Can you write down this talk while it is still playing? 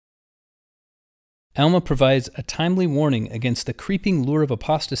Alma provides a timely warning against the creeping lure of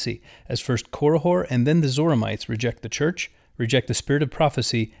apostasy, as first Korihor and then the Zoramites reject the church, reject the spirit of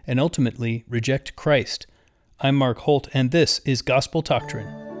prophecy, and ultimately reject Christ. I'm Mark Holt, and this is Gospel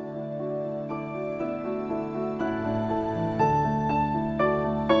Doctrine.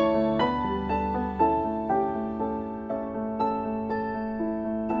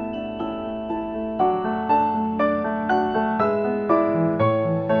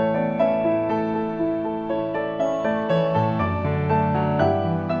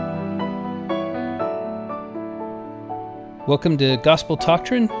 Welcome to Gospel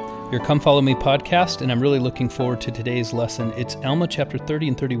Doctrine, your Come Follow Me podcast, and I'm really looking forward to today's lesson. It's Alma chapter 30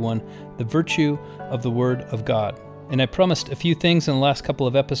 and 31, the virtue of the Word of God. And I promised a few things in the last couple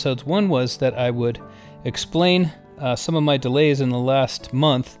of episodes. One was that I would explain some of my delays in the last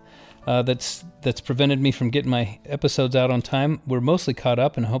month that's prevented me from getting my episodes out on time. We're mostly caught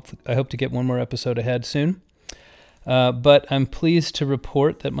up, and I hope to get one more episode ahead soon. But I'm pleased to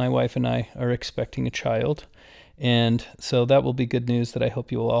report that my wife and I are expecting a child. And so that will be good news that I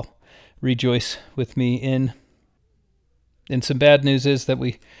hope you will all rejoice with me in. And some bad news is that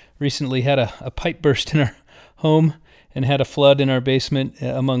we recently had a pipe burst in our home and had a flood in our basement,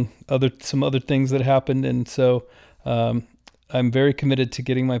 among some other things that happened. And so I'm very committed to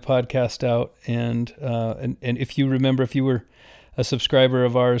getting my podcast out. And if you remember, if you were a subscriber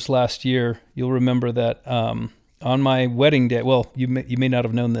of ours last year, you'll remember that on my wedding day, well, you may not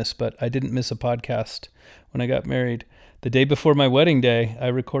have known this, but I didn't miss a podcast when I got married. The day before my wedding day, I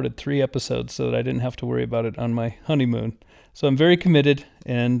recorded 3 episodes so that I didn't have to worry about it on my honeymoon. So I'm very committed,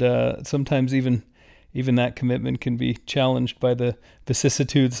 and sometimes even that commitment can be challenged by the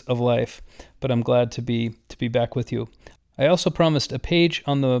vicissitudes of life. But I'm glad to be back with you. I also promised a page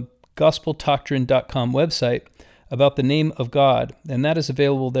on the gospeldoctrine.com website about the name of God, and that is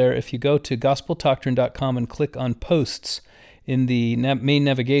available there if you go to gospeldoctrine.com and click on posts in the main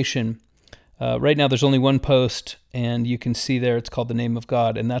navigation. Right now there's only one post, and you can see there it's called The Name of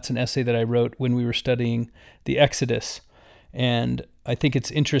God, and that's an essay that I wrote when we were studying the Exodus. And I think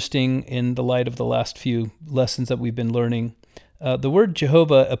it's interesting in the light of the last few lessons that we've been learning. The word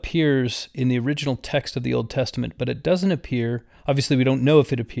Jehovah appears in the original text of the Old Testament, but it doesn't appear, obviously we don't know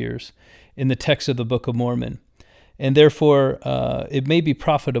if it appears, in the text of the Book of Mormon. And therefore, it may be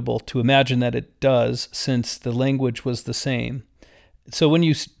profitable to imagine that it does, since the language was the same. So when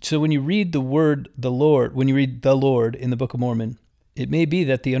you read the word the Lord, when you read the Lord in the Book of Mormon, it may be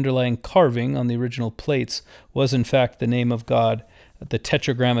that the underlying carving on the original plates was in fact the name of God, the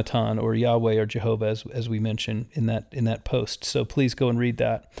Tetragrammaton, or Yahweh, or Jehovah, as we mentioned in that post. So please go and read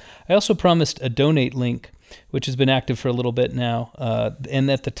that. I also promised a donate link, which has been active for a little bit now, and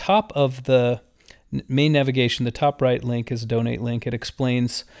at the top of the main navigation, the top right link is a donate link. It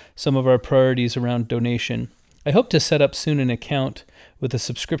explains some of our priorities around donation. I hope to set up soon an account with a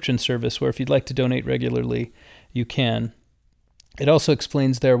subscription service where if you'd like to donate regularly, you can. It also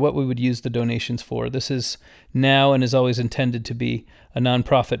explains there what we would use the donations for. This is now and is always intended to be a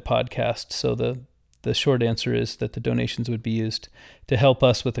nonprofit podcast, so the short answer is that the donations would be used to help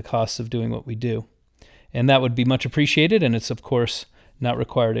us with the costs of doing what we do. And that would be much appreciated, and it's, of course, not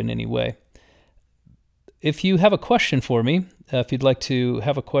required in any way. If you have a question for me, if you'd like to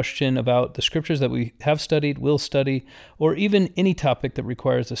have a question about the scriptures that we have studied, will study, or even any topic that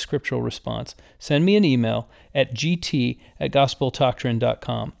requires a scriptural response, send me an email at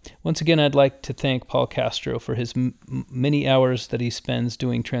gt@gospeldoctrine.com. Once again, I'd like to thank Paul Castro for his many hours that he spends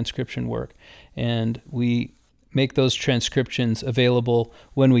doing transcription work. And we make those transcriptions available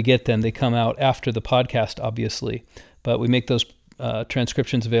when we get them. They come out after the podcast, obviously, but we make those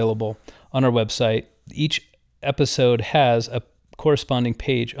transcriptions available on our website. Each episode has a corresponding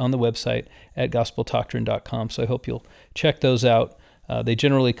page on the website at gospeldoctrine.com, so I hope you'll check those out. They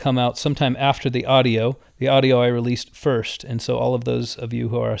generally come out sometime after the audio. The audio I released first, and so all of those of you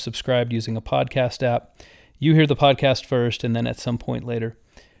who are subscribed using a podcast app, you hear the podcast first, and then at some point later,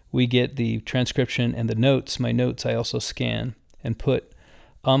 we get the transcription and the notes. My notes I also scan and put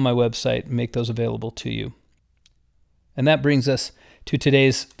on my website and make those available to you. And that brings us to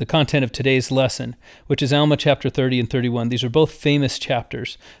the content of today's lesson, which is Alma chapter 30 and 31. These are both famous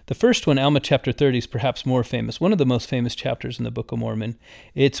chapters. The first one, Alma chapter 30, is perhaps more famous, one of the most famous chapters in the Book of Mormon.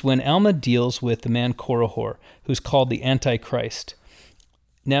 It's when Alma deals with the man Korihor, who's called the Antichrist.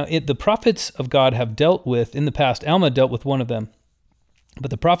 Now, the prophets of God have dealt with, in the past, Alma dealt with one of them, but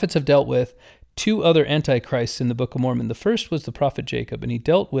the prophets have dealt with 2 other antichrists in the Book of Mormon. The first was the prophet Jacob, and he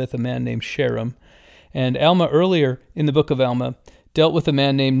dealt with a man named Sherem. And Alma, earlier in the book of Alma, dealt with a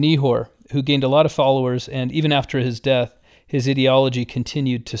man named Nehor, who gained a lot of followers, and even after his death, his ideology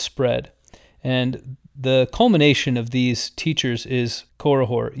continued to spread. And the culmination of these teachers is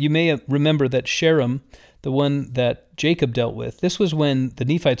Korihor. You may remember that Sherem, the one that Jacob dealt with, this was when the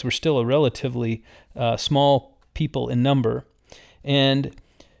Nephites were still a relatively small people in number. And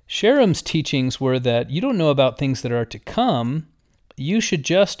Sherem's teachings were that you don't know about things that are to come, you should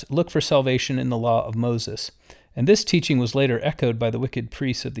just look for salvation in the law of Moses. And this teaching was later echoed by the wicked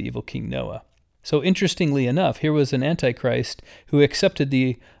priests of the evil king Noah. So interestingly enough, here was an Antichrist who accepted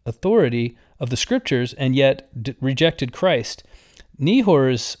the authority of the scriptures and yet rejected Christ.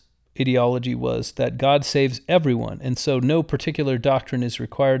 Nehor's ideology was that God saves everyone, and so no particular doctrine is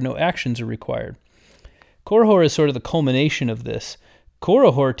required, no actions are required. Korihor is sort of the culmination of this.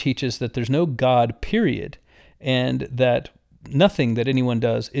 Korihor teaches that there's no God, period, and that nothing that anyone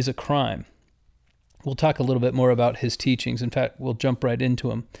does is a crime. We'll talk a little bit more about his teachings. In fact, we'll jump right into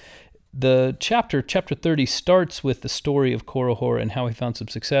them. The chapter 30, starts with the story of Korihor and how he found some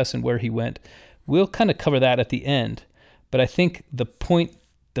success and where he went. We'll kind of cover that at the end, but I think the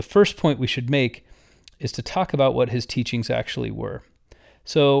first point we should make is to talk about what his teachings actually were.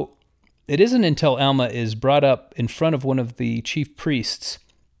 So it isn't until Alma is brought up in front of one of the chief priests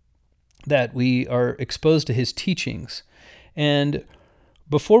that we are exposed to his teachings. And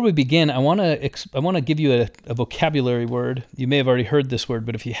before we begin, I want to give you a vocabulary word. You may have already heard this word,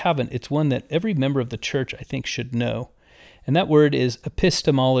 but if you haven't, it's one that every member of the church, I think, should know. And that word is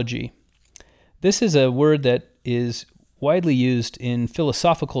epistemology. This is a word that is widely used in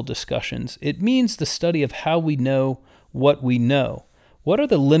philosophical discussions. It means the study of how we know what we know. What are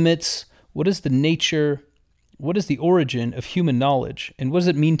the limits? What is the nature? What is the origin of human knowledge? And what does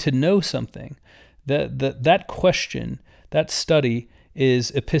it mean to know something? That question, that study,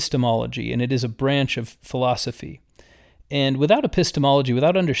 is epistemology, and it is a branch of philosophy. And without epistemology,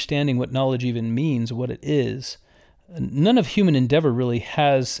 without understanding what knowledge even means, what it is, none of human endeavor really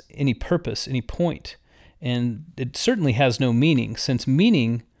has any purpose, any point. And it certainly has no meaning, since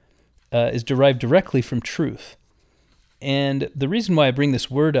meaning is derived directly from truth. And the reason why I bring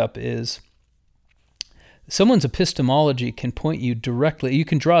this word up is someone's epistemology can point you directly. You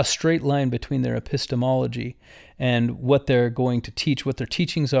can draw a straight line between their epistemology and what they're going to teach, what their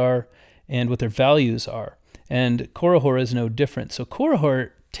teachings are, and what their values are. And Korihor is no different. So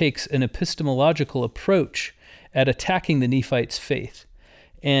Korihor takes an epistemological approach at attacking the Nephites' faith.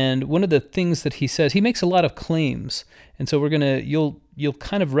 And one of the things that he says, he makes a lot of claims. And so you'll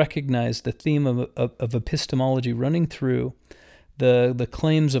kind of recognize the theme of epistemology running through the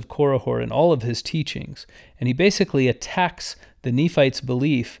claims of Korihor and all of his teachings. And he basically attacks the Nephites'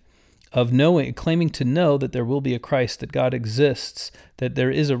 belief of claiming to know that there will be a Christ, that God exists, that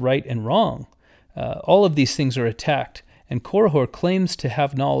there is a right and wrong. All of these things are attacked, and Korihor claims to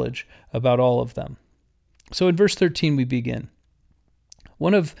have knowledge about all of them. So in verse 13 we begin.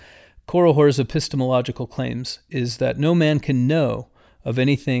 One of Korihor's epistemological claims is that no man can know of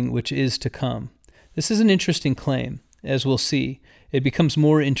anything which is to come. This is an interesting claim, as we'll see. It becomes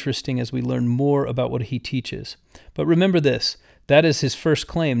more interesting as we learn more about what he teaches. But remember this, that is his first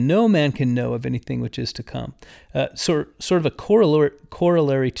claim. No man can know of anything which is to come. Sort of a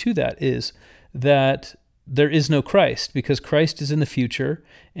corollary to that is that there is no Christ, because Christ is in the future,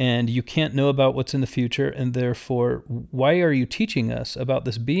 and you can't know about what's in the future, and therefore, why are you teaching us about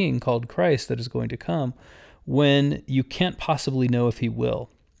this being called Christ that is going to come when you can't possibly know if he will?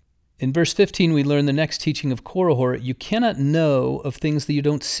 In verse 15, we learn the next teaching of Korihor: you cannot know of things that you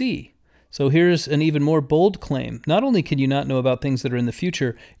don't see. So here's an even more bold claim. Not only can you not know about things that are in the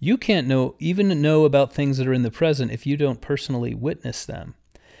future, you can't even know about things that are in the present if you don't personally witness them.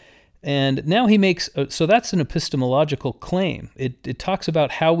 And now he makes, so that's an epistemological claim. It talks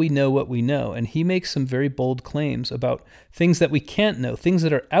about how we know what we know, and he makes some very bold claims about things that we can't know, things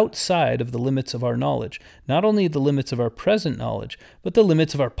that are outside of the limits of our knowledge. Not only the limits of our present knowledge, but the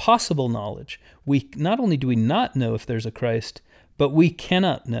limits of our possible knowledge. Not only do we not know if there's a Christ, but we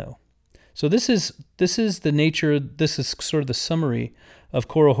cannot know. So this is the nature, this is sort of the summary of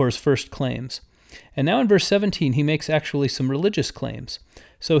Korihor's first claims. And now in verse 17, he makes actually some religious claims.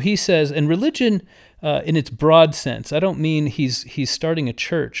 So he says, and religion in its broad sense, I don't mean he's starting a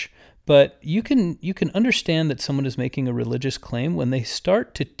church, but you can understand that someone is making a religious claim when they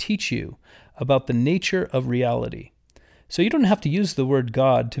start to teach you about the nature of reality. So you don't have to use the word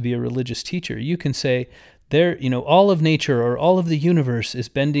God to be a religious teacher. You can say, all of nature or all of the universe is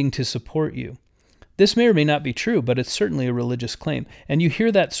bending to support you. This may or may not be true, but it's certainly a religious claim. And you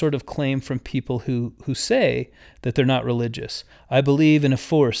hear that sort of claim from people who say that they're not religious. I believe in a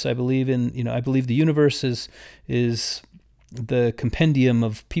force. I believe the universe is the compendium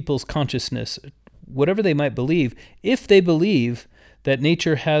of people's consciousness. Whatever they might believe, if they believe that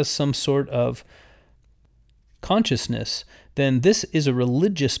nature has some sort of consciousness, then this is a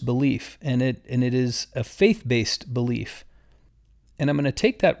religious belief, and it is a faith-based belief. And I'm going to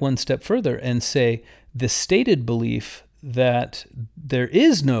take that one step further and say the stated belief that there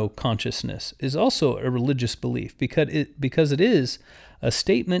is no consciousness is also a religious belief, because it is a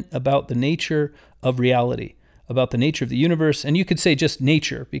statement about the nature of reality, about the nature of the universe. And you could say just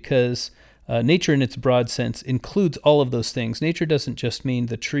nature, because nature in its broad sense includes all of those things. Nature doesn't just mean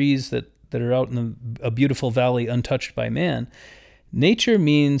the trees that are out in a beautiful valley untouched by man. Nature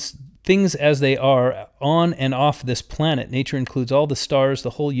means things as they are on and off this planet. Nature includes all the stars,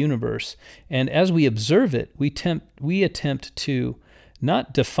 the whole universe. And as we observe it, we attempt to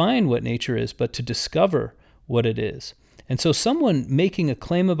not define what nature is, but to discover what it is. And so someone making a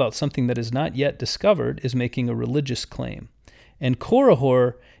claim about something that is not yet discovered is making a religious claim. And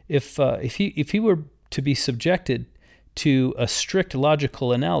Korihor, if he were to be subjected to a strict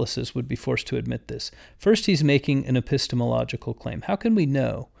logical analysis, would be forced to admit this. First, he's making an epistemological claim. How can we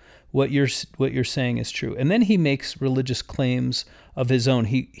know what you're saying is true? And then he makes religious claims of his own.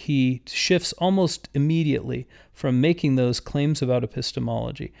 He shifts almost immediately from making those claims about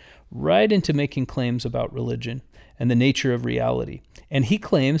epistemology right into making claims about religion and the nature of reality. And he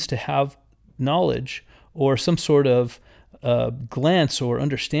claims to have knowledge or some sort of glance or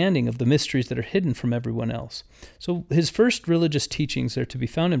understanding of the mysteries that are hidden from everyone else. So his first religious teachings are to be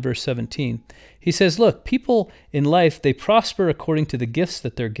found in verse 17. He says, look, people in life, they prosper according to the gifts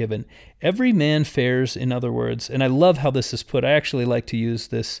that they're given. Every man fares, in other words, and I love how this is put. I actually like to use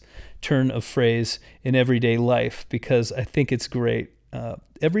this turn of phrase in everyday life because I think it's great.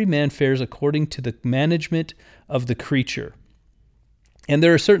 Every man fares according to the management of the creature. And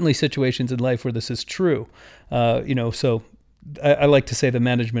there are certainly situations in life where this is true, so I like to say the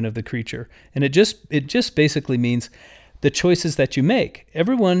management of the creature. And it just basically means the choices that you make.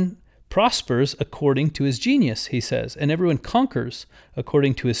 Everyone prospers according to his genius, he says, and everyone conquers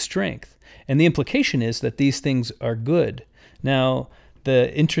according to his strength. And the implication is that these things are good. Now,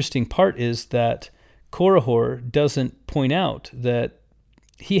 the interesting part is that Korihor doesn't point out that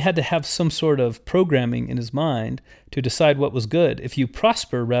he had to have some sort of programming in his mind to decide what was good. If you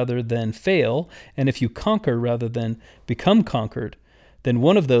prosper rather than fail, and if you conquer rather than become conquered, then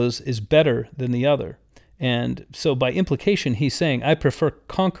one of those is better than the other. And so by implication, he's saying, I prefer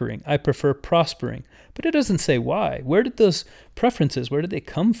conquering, I prefer prospering. But it doesn't say why. Where did those preferences, where did they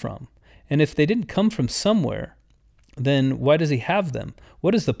come from? And if they didn't come from somewhere, then why does he have them?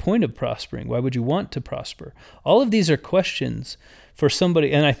 What is the point of prospering? Why would you want to prosper? All of these are questions for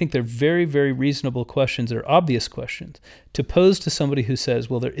somebody, and I think they're very, very reasonable questions. They're obvious questions to pose to somebody who says,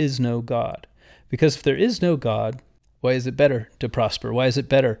 well, there is no God. Because if there is no God, why is it better to prosper? Why is it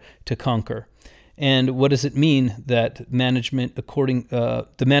better to conquer? And what does it mean that management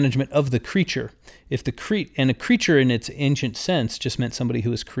the management of the creature? If and a creature in its ancient sense just meant somebody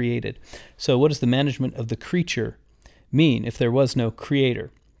who was created. So what does the management of the creature mean if there was no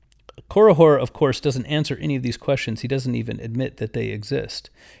creator? Korihor, of course, doesn't answer any of these questions. He doesn't even admit that they exist.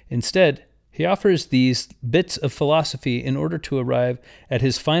 Instead, he offers these bits of philosophy in order to arrive at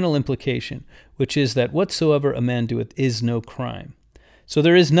his final implication, which is that whatsoever a man doeth is no crime. So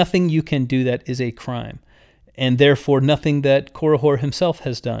there is nothing you can do that is a crime, and therefore nothing that Korihor himself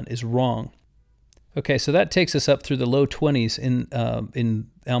has done is wrong. Okay, so that takes us up through the low 20s in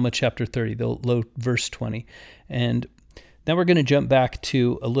Alma chapter 30, the low verse 20. And now we're going to jump back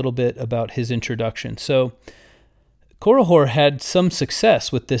to a little bit about his introduction. So Korihor had some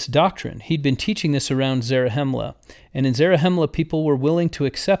success with this doctrine. He'd been teaching this around Zarahemla, and in Zarahemla, people were willing to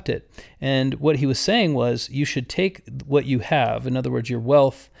accept it. And what he was saying was, you should take what you have, in other words, your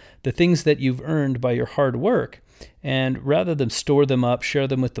wealth, the things that you've earned by your hard work, and rather than store them up, share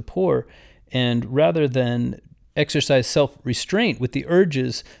them with the poor, and rather than exercise self-restraint with the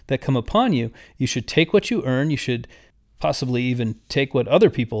urges that come upon you, you should take what you earn. You should possibly even take what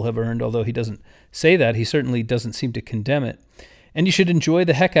other people have earned, although he doesn't say that. He certainly doesn't seem to condemn it. And you should enjoy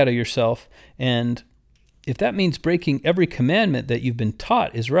the heck out of yourself. And if that means breaking every commandment that you've been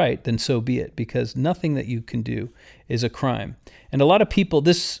taught is right, then so be it, because nothing that you can do is a crime. And a lot of people,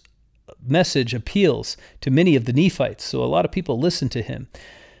 this message appeals to many of the Nephites, so a lot of people listen to him.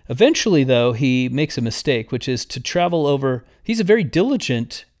 Eventually, though, he makes a mistake, which is to travel over. He's a very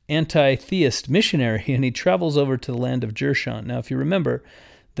diligent anti-theist missionary, and he travels over to the land of Jershon. Now, if you remember,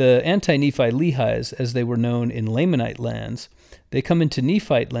 the anti-Nephi Lehis, as they were known in Lamanite lands, they come into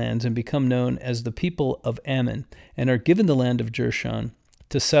Nephite lands and become known as the people of Ammon, and are given the land of Jershon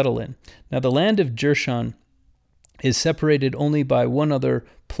to settle in. Now, the land of Jershon is separated only by one other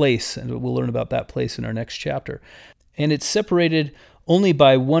place, and we'll learn about that place in our next chapter. And it's separated only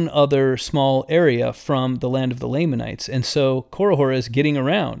by one other small area from the land of the Lamanites. And so Korihor is getting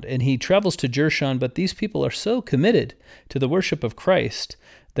around, and he travels to Jershon, but these people are so committed to the worship of Christ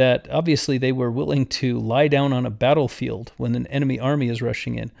that obviously they were willing to lie down on a battlefield when an enemy army is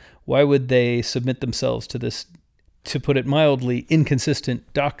rushing in. Why would they submit themselves to this, to put it mildly,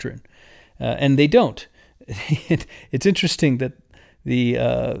 inconsistent doctrine? And they don't. It's interesting that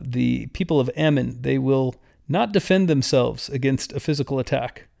the people of Ammon, they will not defend themselves against a physical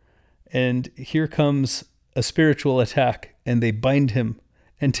attack. And here comes a spiritual attack, and they bind him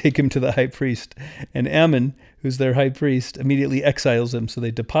and take him to the high priest. And Ammon, who's their high priest, immediately exiles him. So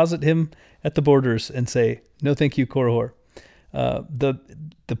they deposit him at the borders and say, "No, thank you, Korihor."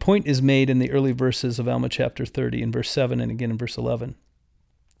 The point is made in the early verses of Alma chapter 30, in verse 7 and again in verse 11.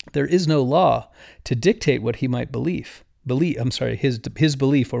 There is no law to dictate what he might believe. His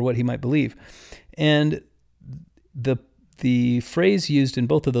belief or what he might believe. And the phrase used in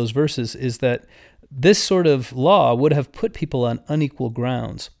both of those verses is that this sort of law would have put people on unequal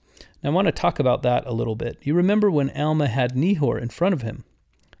grounds. Now, I want to talk about that a little bit. You remember when Alma had Nehor in front of him,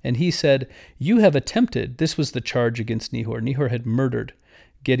 and he said, "You have attempted," this was the charge against Nehor. Nehor had murdered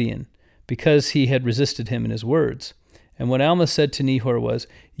Gideon because he had resisted him in his words. And what Alma said to Nehor was,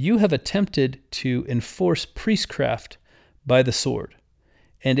 "You have attempted to enforce priestcraft by the sword.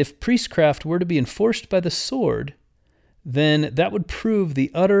 And if priestcraft were to be enforced by the sword, then that would prove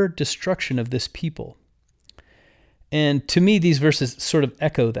the utter destruction of this people." And to me, these verses sort of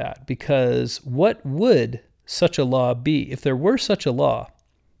echo that, because what would such a law be? If there were such a law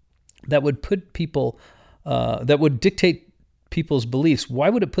that would put people, that would dictate people's beliefs, why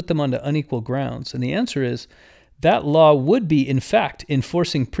would it put them onto unequal grounds? And the answer is that law would be, in fact,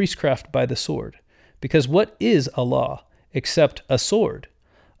 enforcing priestcraft by the sword. Because what is a law except a sword?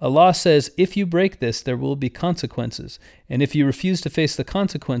 A law says, if you break this, there will be consequences. And if you refuse to face the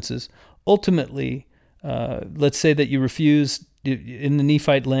consequences, ultimately, let's say that you refuse, in the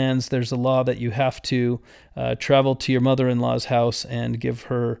Nephite lands, there's a law that you have to travel to your mother-in-law's house and give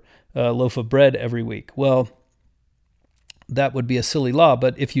her a loaf of bread every week. Well, that would be a silly law,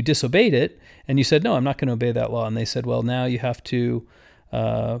 but if you disobeyed it and you said, "No, I'm not going to obey that law," and they said, "Well, now you have to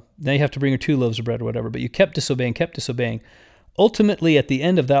bring her 2 loaves of bread," or whatever, but you kept disobeying. Ultimately, at the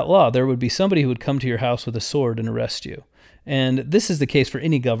end of that law, there would be somebody who would come to your house with a sword and arrest you. And this is the case for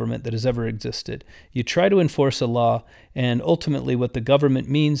any government that has ever existed. You try to enforce a law, and ultimately what the government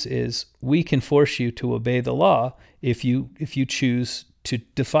means is, we can force you to obey the law if you choose to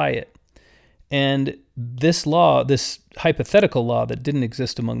defy it. And this law, this hypothetical law that didn't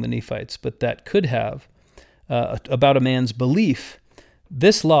exist among the Nephites, but that could have, about a man's belief,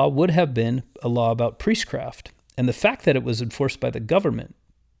 this law would have been a law about priestcraft. And the fact that it was enforced by the government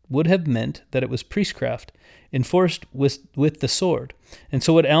would have meant that it was priestcraft enforced with the sword. And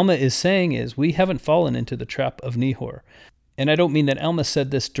so what Alma is saying is, we haven't fallen into the trap of Nehor. And I don't mean that Alma said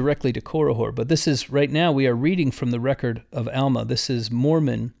this directly to Korihor, but this is, right now, we are reading from the record of Alma. This is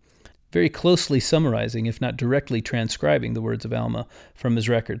Mormon very closely summarizing, if not directly transcribing, the words of Alma from his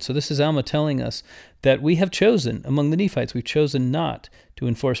record. So this is Alma telling us that we have chosen, among the Nephites, we've chosen not to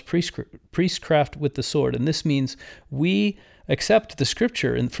enforce priestcraft with the sword. And this means we accept the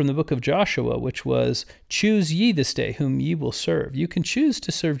scripture from the book of Joshua, which was, "Choose ye this day whom ye will serve." You can choose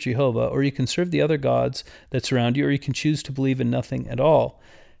to serve Jehovah, or you can serve the other gods that surround you, or you can choose to believe in nothing at all.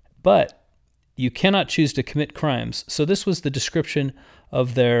 But you cannot choose to commit crimes. So this was the description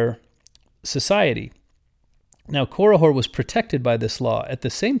of their society. Now, Korihor was protected by this law. At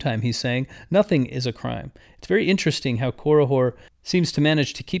the same time, he's saying nothing is a crime. It's very interesting how Korihor seems to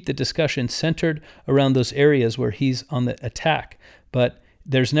manage to keep the discussion centered around those areas where he's on the attack, but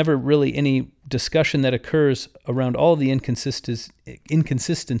there's never really any discussion that occurs around all the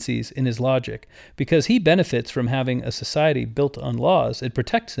inconsistencies in his logic, because he benefits from having a society built on laws. It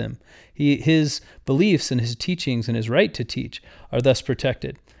protects him. His beliefs and his teachings and his right to teach are thus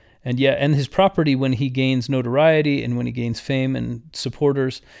protected. And his property, when he gains notoriety and when he gains fame and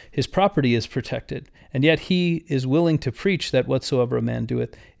supporters, his property is protected. And yet he is willing to preach that whatsoever a man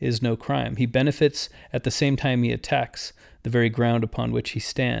doeth is no crime. He benefits at the same time he attacks the very ground upon which he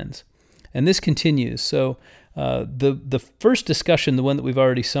stands. And this continues. So the first discussion, the one that we've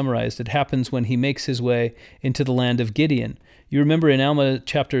already summarized, it happens when he makes his way into the land of Gideon. You remember in Alma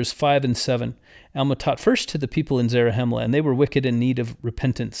chapters 5 and 7, Alma taught first to the people in Zarahemla, and they were wicked in need of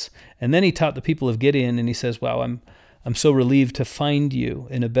repentance. And then he taught the people of Gideon, and he says, "Wow, I'm so relieved to find you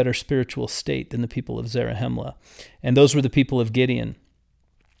in a better spiritual state than the people of Zarahemla." And those were the people of Gideon.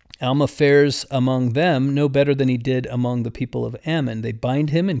 Alma fares among them no better than he did among the people of Ammon. They bind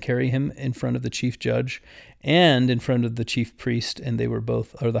him and carry him in front of the chief judge and in front of the chief priest, and they were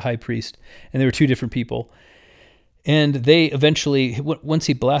both, or the high priest, and they were two different people. And they eventually, once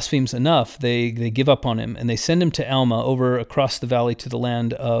he blasphemes enough, they give up on him, and they send him to Alma over across the valley to the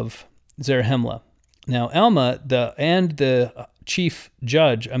land of Zarahemla. Now, Alma the chief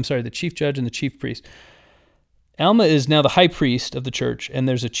judge and the chief priest. Alma is now the high priest of the church, and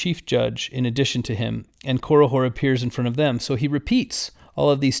there's a chief judge in addition to him, and Korihor appears in front of them. So he repeats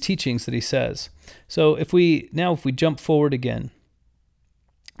all of these teachings that he says. So if we jump forward again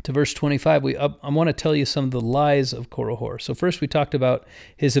to verse 25, I want to tell you some of the lies of Korihor. So first we talked about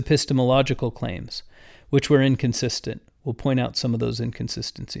his epistemological claims, which were inconsistent. We'll point out some of those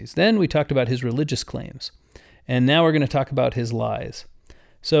inconsistencies. Then we talked about his religious claims, and now we're going to talk about his lies.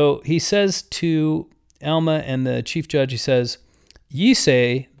 So he says to Alma and the chief judge, he says, "Ye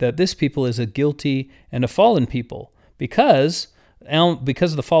say that this people is a guilty and a fallen people because of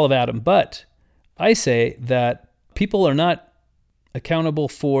the fall of Adam. But I say that people are not accountable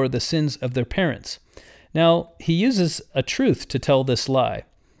for the sins of their parents." Now, he uses a truth to tell this lie.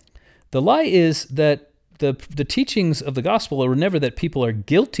 The lie is that the teachings of the gospel are never that people are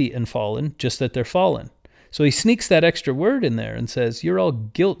guilty and fallen, just that they're fallen. So he sneaks that extra word in there and says,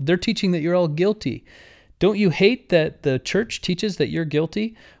 they're teaching that you're all guilty. Don't you hate that the church teaches that you're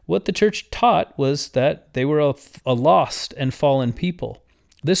guilty? What the church taught was that they were a lost and fallen people.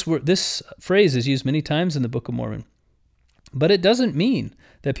 This phrase is used many times in the Book of Mormon, but it doesn't mean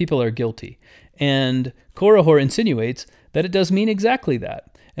that people are guilty. And Korihor insinuates that it does mean exactly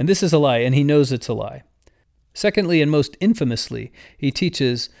that. And this is a lie, and he knows it's a lie. Secondly, and most infamously, he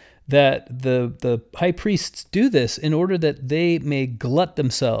teaches that the high priests do this in order that they may glut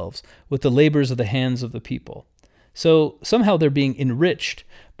themselves with the labors of the hands of the people. So somehow they're being enriched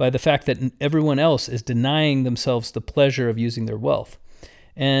by the fact that everyone else is denying themselves the pleasure of using their wealth.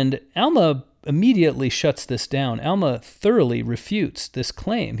 And Alma immediately shuts this down. Alma thoroughly refutes this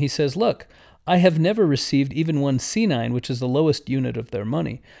claim. He says, "Look, I have never received even one senine, which is the lowest unit of their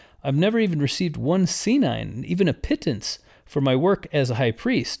money. I've never even received one senine, even a pittance, for my work as a high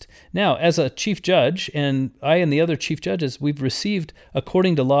priest. Now, as a chief judge, and I and the other chief judges, we've received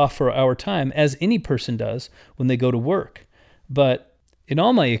according to law for our time, as any person does when they go to work. But in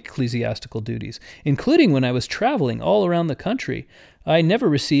all my ecclesiastical duties, including when I was traveling all around the country, I never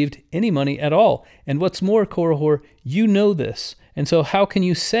received any money at all. And what's more, Korihor, you know this. And so how can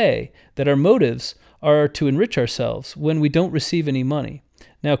you say that our motives are to enrich ourselves when we don't receive any money?"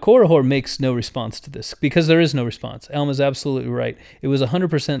 Now, Korihor makes no response to this because there is no response. Alma's absolutely right. It was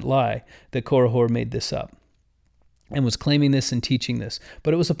 100% lie that Korihor made this up and was claiming this and teaching this.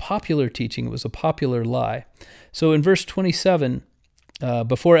 But it was a popular teaching. It was a popular lie. So in verse 27,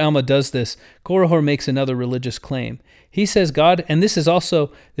 before Alma does this, Korihor makes another religious claim. He says God, and this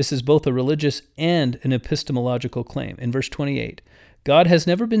is both a religious and an epistemological claim. In verse 28, "God has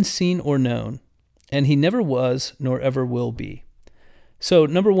never been seen or known, and he never was nor ever will be." So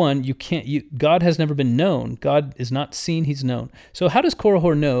number one, God has never been known. God is not seen, he's known. So how does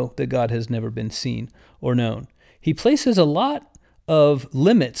Korihor know that God has never been seen or known? He places a lot of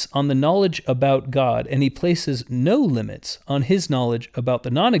limits on the knowledge about God, and he places no limits on his knowledge about the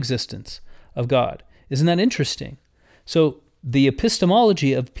non-existence of God. Isn't that interesting? So the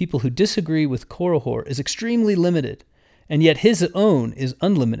epistemology of people who disagree with Korihor is extremely limited, and yet his own is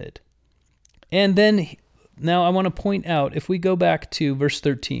unlimited. And then now I want to point out, if we go back to verse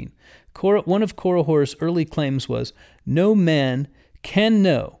 13, one of Korihor's early claims was, "No man can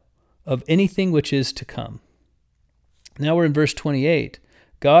know of anything which is to come." Now we're in verse 28.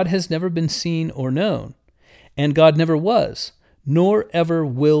 God has never been seen or known, and God never was, nor ever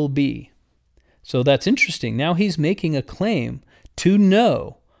will be. So that's interesting. Now he's making a claim to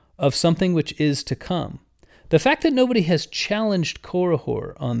know of something which is to come. The fact that nobody has challenged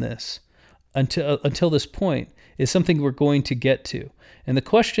Korihor on this until this point is something we're going to get to. And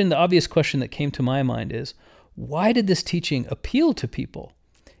the obvious question that came to my mind is, why did this teaching appeal to people?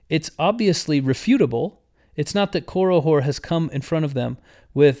 It's obviously refutable. It's not that Korihor has come in front of them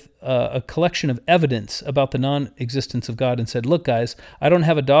with a collection of evidence about the non-existence of God and said, "Look, guys, I don't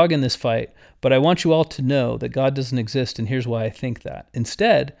have a dog in this fight, but I want you all to know that God doesn't exist, and here's why I think that."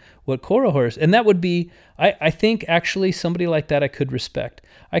 Instead, what Korihor is, and that would be, I think actually somebody like that I could respect.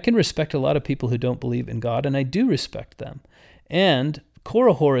 I can respect a lot of people who don't believe in God, and I do respect them. And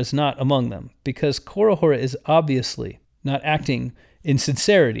Korihor is not among them, because Korihor is obviously not acting in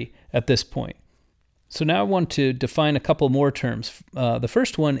sincerity at this point. So now I want to define a couple more terms. The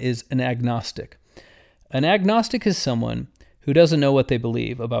first one is an agnostic. An agnostic is someone who doesn't know what they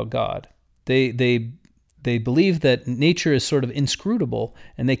believe about God. They believe that nature is sort of inscrutable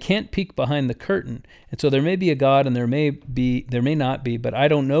and they can't peek behind the curtain. And so there may be a God and there may not be, but I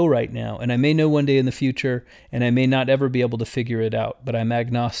don't know right now. And I may know one day in the future, and I may not ever be able to figure it out, but I'm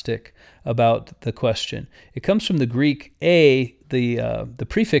agnostic about the question. It comes from the Greek a, the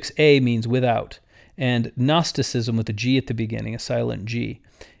prefix a means without, and Gnosticism with a G at the beginning, a silent G,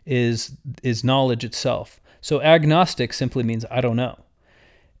 is knowledge itself. So agnostic simply means I don't know.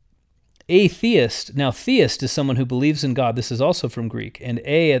 Atheist, now theist is someone who believes in God. This is also from Greek. And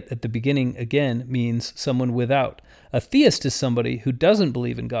a at the beginning, again, means someone without. A theist is somebody who doesn't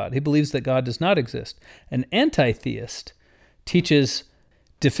believe in God. He believes that God does not exist. An anti-theist teaches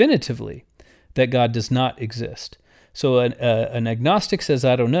definitively that God does not exist. So an agnostic says,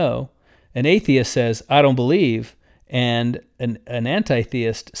 I don't know. An atheist says, I don't believe. And an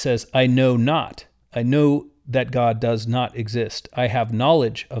anti-theist says, I know not. I know that God does not exist. I have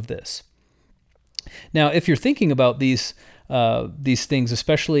knowledge of this. Now, if you're thinking about these things,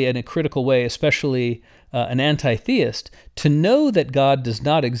 especially in a critical way, especially an anti-theist, to know that God does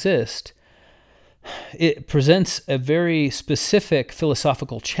not exist, it presents a very specific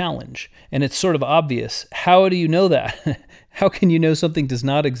philosophical challenge, and it's sort of obvious. How do you know that? How can you know something does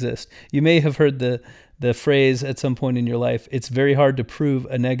not exist? You may have heard the phrase at some point in your life, it's very hard to prove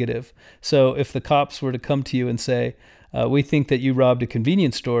a negative. So if the cops were to come to you and say, we think that you robbed a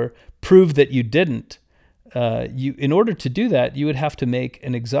convenience store, prove that you didn't. In order to do that, you would have to make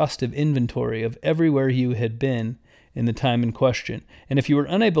an exhaustive inventory of everywhere you had been in the time in question. And if you were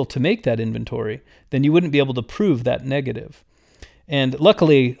unable to make that inventory, then you wouldn't be able to prove that negative. And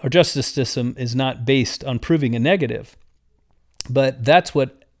luckily, our justice system is not based on proving a negative. But that's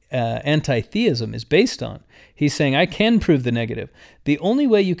what anti-theism is based on. He's saying, I can prove the negative. The only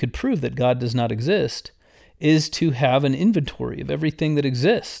way you could prove that God does not exist is to have an inventory of everything that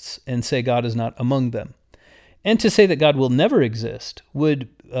exists and say God is not among them. And to say that God will never exist would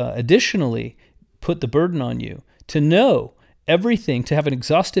additionally put the burden on you to know everything, to have an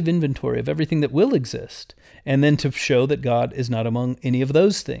exhaustive inventory of everything that will exist, and then to show that God is not among any of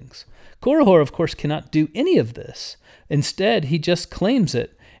those things. Korihor, of course, cannot do any of this. Instead, he just claims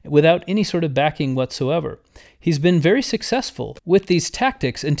it without any sort of backing whatsoever. He's been very successful with these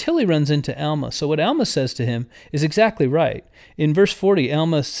tactics until he runs into Alma. So what Alma says to him is exactly right. In verse 40,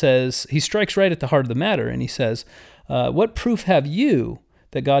 Alma says, he strikes right at the heart of the matter, and he says, what proof have you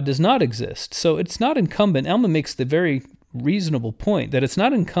that God does not exist? So it's not incumbent, Alma makes the very reasonable point that it's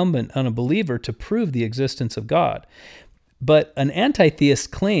not incumbent on a believer to prove the existence of God. But an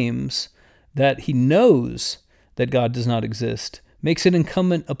anti-theist claims that he knows that God does not exist, makes it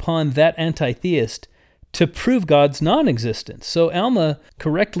incumbent upon that anti-theist to prove God's non-existence. So Alma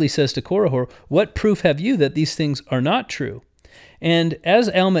correctly says to Korihor, what proof have you that these things are not true? And as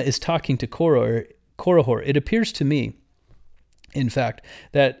Alma is talking to Korihor, it appears to me, in fact,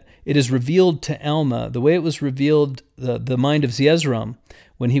 that it is revealed to Alma the way it was revealed the mind of Zeezrom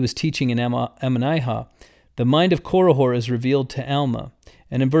when he was teaching in Ammonihah. The mind of Korihor is revealed to Alma.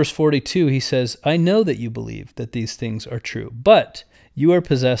 And in verse 42, he says, I know that you believe that these things are true, but you are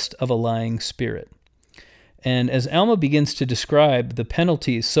possessed of a lying spirit. And as Alma begins to describe the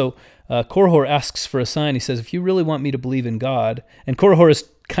penalties, so Korihor asks for a sign. He says, if you really want me to believe in God, and Korihor has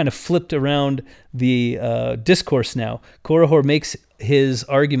kind of flipped around the discourse now. Korihor makes his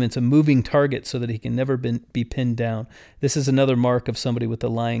arguments a moving target so that he can never be pinned down. This is another mark of somebody with a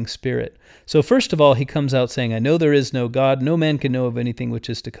lying spirit. So first of all, he comes out saying, I know there is no God. No man can know of anything which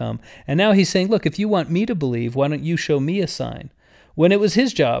is to come. And now he's saying, look, if you want me to believe, why don't you show me a sign? When it was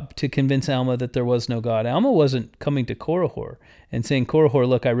his job to convince Alma that there was no God, Alma wasn't coming to Korihor and saying, Korihor,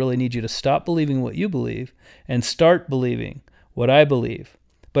 look, I really need you to stop believing what you believe and start believing what I believe.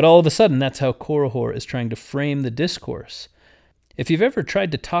 But all of a sudden, that's how Korihor is trying to frame the discourse. If you've ever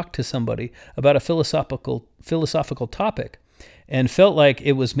tried to talk to somebody about a philosophical topic and felt like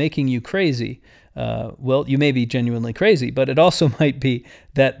it was making you crazy, well, you may be genuinely crazy, but it also might be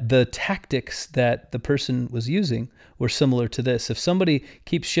that the tactics that the person was using were similar to this. If somebody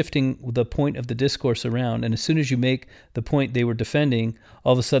keeps shifting the point of the discourse around, and as soon as you make the point they were defending,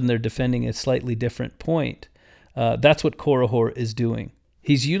 all of a sudden they're defending a slightly different point, that's what Korihor is doing.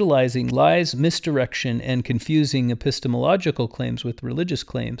 He's utilizing lies, misdirection, and confusing epistemological claims with religious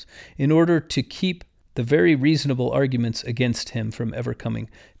claims in order to keep the very reasonable arguments against him from ever coming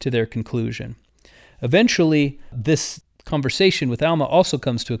to their conclusion. Eventually, this conversation with Alma also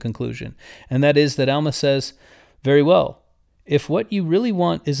comes to a conclusion, and that is that Alma says, very well, if what you really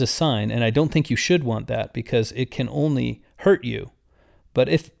want is a sign, and I don't think you should want that because it can only hurt you, But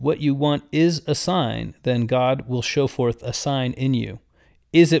if what you want is a sign, then God will show forth a sign in you.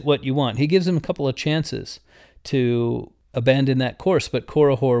 Is it what you want? He gives him a couple of chances to abandon that course, but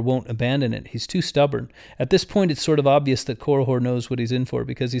Korihor won't abandon it. He's too stubborn. At this point, it's sort of obvious that Korihor knows what he's in for,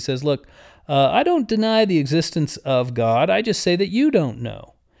 because he says, look, I don't deny the existence of God. I just say that you don't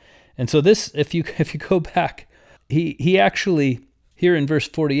know. And so this, if you go back, he actually, here in verse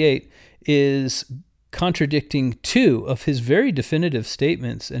 48, is contradicting two of his very definitive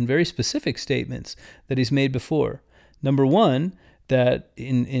statements and very specific statements that he's made before. Number one, that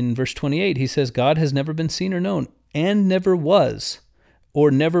in verse 28, he says, God has never been seen or known, and never was,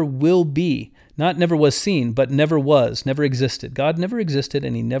 or never will be. Not never was seen, but never was, never existed. God never existed,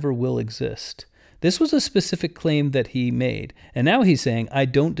 and he never will exist. This was a specific claim that he made. And now he's saying, I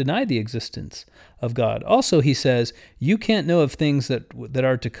don't deny the existence of God. Also, he says, you can't know of things that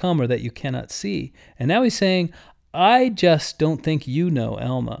are to come or that you cannot see. And now he's saying, I just don't think you know,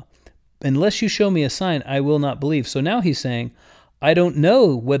 Alma. Unless you show me a sign, I will not believe. So now he's saying, I don't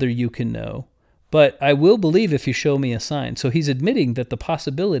know whether you can know, but I will believe if you show me a sign. So he's admitting that the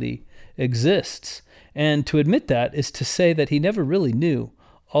possibility exists. And to admit that is to say that he never really knew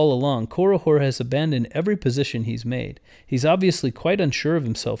all along. Korihor has abandoned every position he's made. He's obviously quite unsure of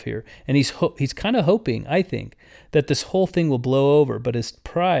himself here, and he's kind of hoping, I think, that this whole thing will blow over, but his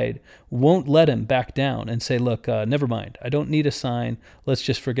pride won't let him back down and say, look, never mind. I don't need a sign. Let's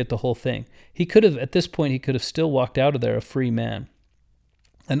just forget the whole thing. He could have, at this point, he could have still walked out of there a free man,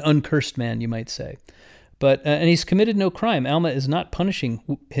 an uncursed man, you might say. But and he's committed no crime. Alma is not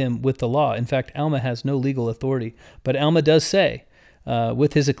punishing him with the law. In fact, Alma has no legal authority. But Alma does say,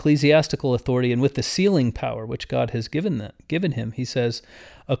 with his ecclesiastical authority and with the sealing power which God has given him, he says,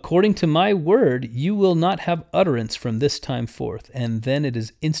 according to my word, you will not have utterance from this time forth, and then it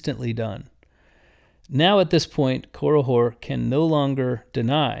is instantly done. Now at this point, Korihor can no longer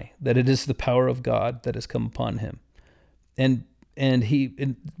deny that it is the power of God that has come upon him. And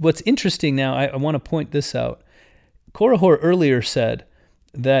what's interesting now, I want to point this out. Korihor earlier said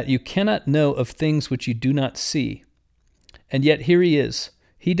that you cannot know of things which you do not see. And yet here he is.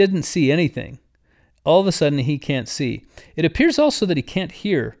 He didn't see anything. All of a sudden he can't see. It appears also that he can't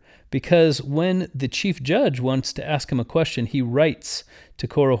hear, because when the chief judge wants to ask him a question, he writes to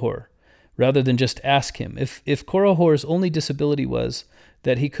Korihor rather than just ask him. If Korihor's only disability was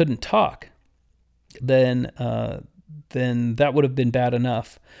that he couldn't talk, then that would have been bad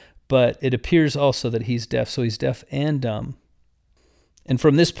enough. But it appears also that he's deaf, so he's deaf and dumb. And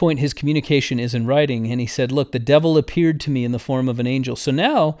from this point, his communication is in writing, and he said, look, the devil appeared to me in the form of an angel. So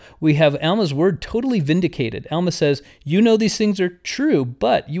now we have Alma's word totally vindicated. Alma says, you know these things are true,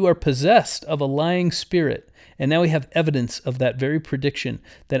 but you are possessed of a lying spirit. And now we have evidence of that very prediction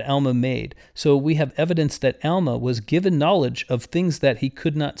that Alma made. So we have evidence that Alma was given knowledge of things that he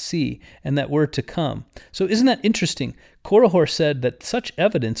could not see and that were to come. So isn't that interesting? Korihor said that such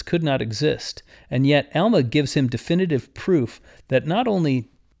evidence could not exist, and yet Alma gives him definitive proof that not only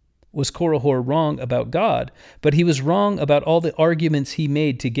was Korihor wrong about God, but he was wrong about all the arguments he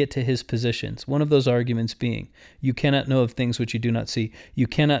made to get to his positions. One of those arguments being, you cannot know of things which you do not see. You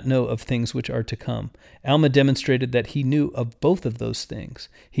cannot know of things which are to come. Alma demonstrated that he knew of both of those things.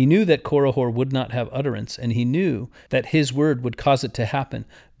 He knew that Korihor would not have utterance, and he knew that his word would cause it to happen,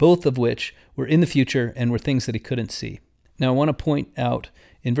 both of which were in the future and were things that he couldn't see. Now, I want to point out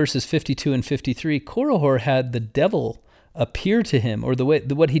in verses 52 and 53, Korihor had the devil appear to him, or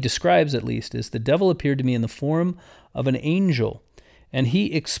what he describes at least is the devil appeared to me in the form of an angel, and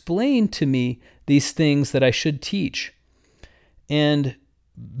he explained to me these things that I should teach. And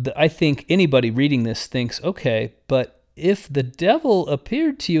I think anybody reading this thinks, okay, but if the devil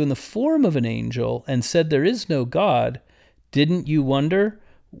appeared to you in the form of an angel and said there is no God, didn't you wonder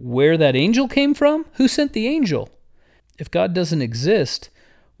where that angel came from? Who sent the angel? If God doesn't exist,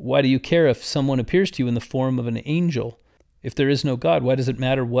 why do you care if someone appears to you in the form of an angel? If there is no God, why does it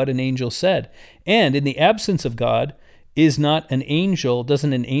matter what an angel said? And in the absence of God, doesn't an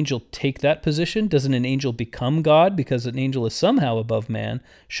angel take that position? Doesn't an angel become God because an angel is somehow above man?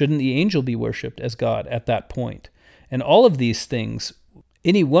 Shouldn't the angel be worshipped as God at that point? And all of these things,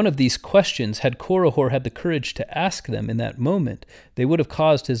 any one of these questions, had Korihor had the courage to ask them in that moment, they would have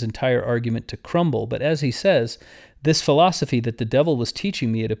caused his entire argument to crumble. But as he says, this philosophy that the devil was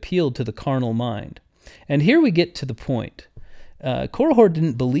teaching me, it appealed to the carnal mind. And here we get to the point. Korihor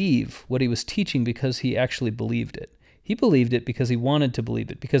didn't believe what he was teaching because he actually believed it. He believed it because he wanted to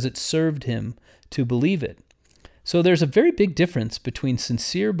believe it, because it served him to believe it. So there's a very big difference between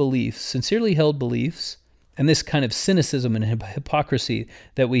sincere beliefs, sincerely held beliefs, and this kind of cynicism and hypocrisy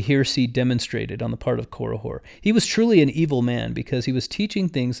that we here see demonstrated on the part of Korihor. He was truly an evil man because he was teaching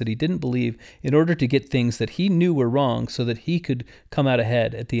things that he didn't believe in order to get things that he knew were wrong so that he could come out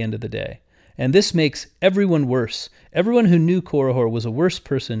ahead at the end of the day. And this makes everyone worse. Everyone who knew Korihor was a worse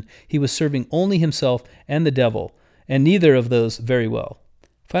person. He was serving only himself and the devil, and neither of those very well.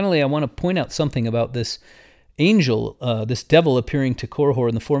 Finally, I want to point out something about this angel, this devil appearing to Korihor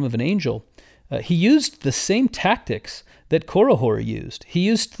in the form of an angel. He used the same tactics that Korihor used. He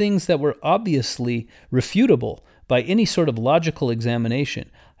used things that were obviously refutable by any sort of logical examination.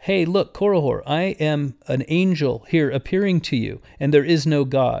 Hey, look, Korihor, I am an angel here appearing to you, and there is no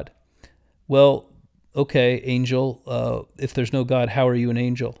God. Well, okay, angel, if there's no God, how are you an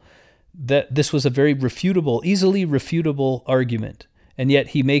angel? This was a very easily refutable argument, and yet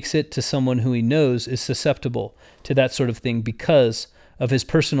he makes it to someone who he knows is susceptible to that sort of thing because of his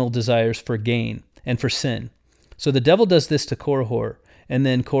personal desires for gain and for sin. So the devil does this to Korihor, and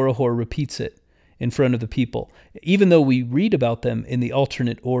then Korihor repeats it in front of the people, even though we read about them in the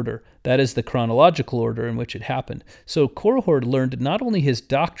alternate order. That is the chronological order in which it happened. So Korihor learned not only his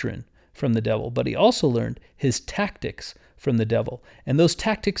doctrine from the devil, but he also learned his tactics from the devil. And those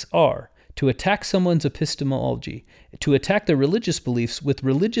tactics are to attack someone's epistemology, to attack their religious beliefs with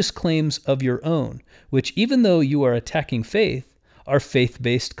religious claims of your own, which even though you are attacking faith, are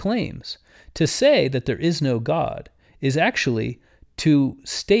faith-based claims. To say that there is no God is actually to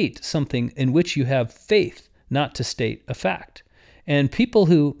state something in which you have faith, not to state a fact. And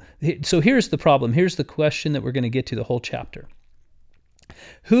so here's the problem. Here's the question that we're going to get to the whole chapter.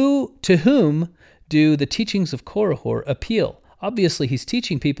 To whom do the teachings of Korihor appeal? Obviously, he's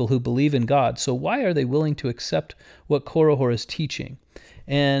teaching people who believe in God, so why are they willing to accept what Korihor is teaching?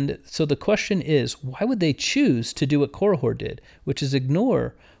 And so the question is, why would they choose to do what Korihor did, which is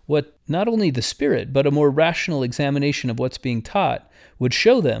ignore what not only the Spirit, but a more rational examination of what's being taught would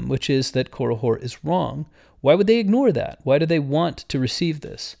show them, which is that Korihor is wrong? Why would they ignore that? Why do they want to receive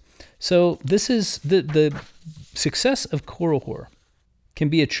this? So this is the success of Korihor can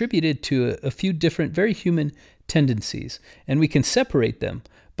be attributed to a few different, very human tendencies, and we can separate them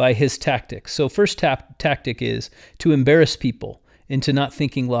by his tactics. So first tactic is to embarrass people into not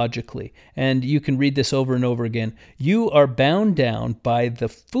thinking logically. And you can read this over and over again. You are bound down by the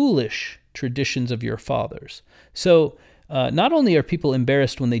foolish traditions of your fathers. So not only are people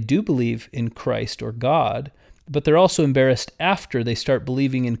embarrassed when they do believe in Christ or God, but they're also embarrassed after they start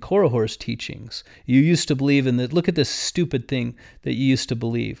believing in Korihor's teachings. You used to believe in look at this stupid thing that you used to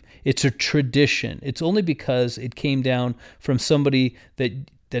believe. It's a tradition. It's only because it came down from somebody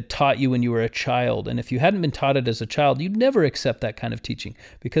that taught you when you were a child. And if you hadn't been taught it as a child, you'd never accept that kind of teaching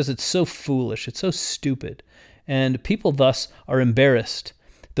because it's so foolish. It's so stupid. And people thus are embarrassed.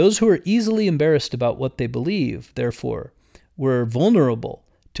 Those who are easily embarrassed about what they believe, therefore, were vulnerable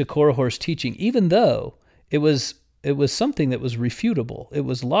to Korihor's teaching, even though it was something that was refutable. It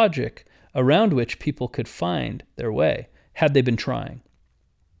was logic around which people could find their way, had they been trying.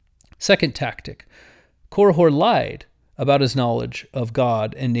 Second tactic, Korihor lied about his knowledge of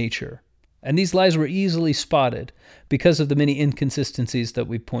God and nature. And these lies were easily spotted because of the many inconsistencies that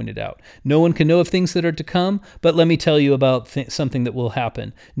we pointed out. No one can know of things that are to come, but let me tell you about something that will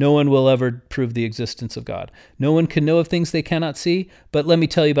happen. No one will ever prove the existence of God. No one can know of things they cannot see, but let me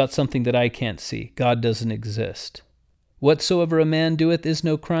tell you about something that I can't see. God doesn't exist. Whatsoever a man doeth is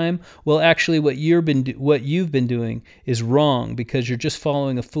no crime. Well, actually, what you've been doing is wrong because you're just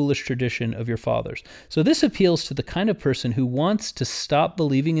following a foolish tradition of your fathers. So this appeals to the kind of person who wants to stop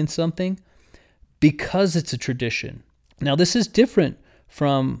believing in something because it's a tradition. Now, this is different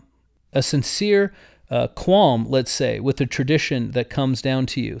from a sincere qualm, let's say, with a tradition that comes down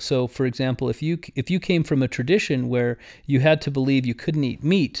to you. So, for example, if you came from a tradition where you had to believe you couldn't eat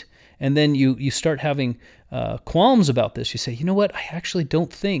meat, and then you start having qualms about this, you say, you know what, I actually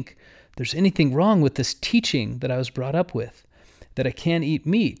don't think there's anything wrong with this teaching that I was brought up with, that I can't eat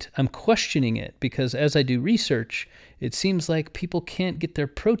meat. I'm questioning it because as I do research, it seems like people can't get their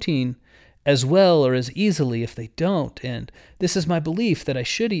protein as well or as easily if they don't. And this is my belief that I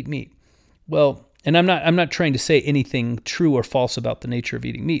should eat meat. Well, and I'm not trying to say anything true or false about the nature of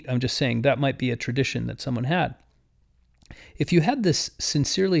eating meat. I'm just saying that might be a tradition that someone had. If you had this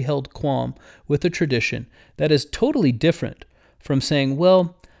sincerely held qualm with a tradition, that is totally different from saying,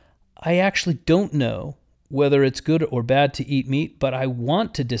 well, I actually don't know whether it's good or bad to eat meat, but I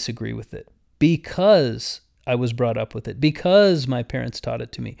want to disagree with it because I was brought up with it, because my parents taught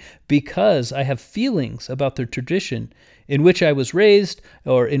it to me, because I have feelings about the tradition in which I was raised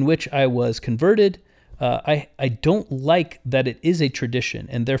or in which I was converted, I don't like that it is a tradition,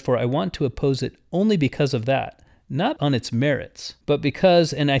 and therefore I want to oppose it only because of that, not on its merits, but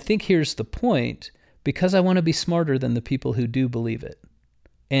because, and I think here's the point, because I want to be smarter than the people who do believe it.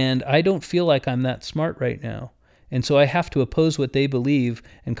 And I don't feel like I'm that smart right now. And so I have to oppose what they believe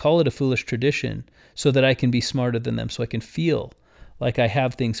and call it a foolish tradition so that I can be smarter than them, so I can feel like I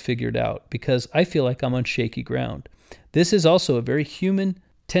have things figured out, because I feel like I'm on shaky ground. This is also a very human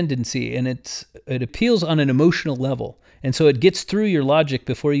tendency, and it appeals on an emotional level. And so it gets through your logic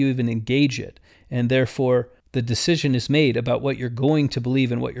before you even engage it. And therefore, the decision is made about what you're going to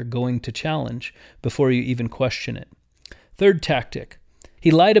believe and what you're going to challenge before you even question it. Third tactic. He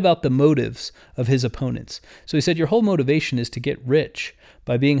lied about the motives of his opponents. So he said, your whole motivation is to get rich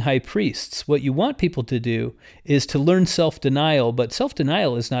by being high priests. What you want people to do is to learn self-denial, but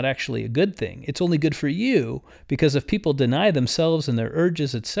self-denial is not actually a good thing. It's only good for you, because if people deny themselves and their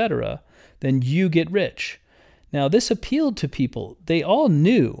urges, etc., then you get rich. Now, this appealed to people. They all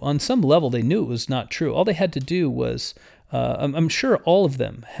knew, on some level, they knew it was not true. All they had to do was, I'm sure all of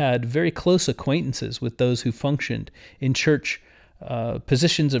them had very close acquaintances with those who functioned in church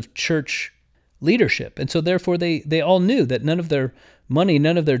positions of church leadership. And so therefore they all knew that none of their money,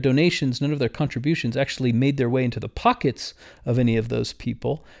 none of their donations, none of their contributions actually made their way into the pockets of any of those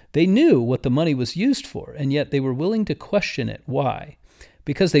people. They knew what the money was used for, and yet they were willing to question it. Why?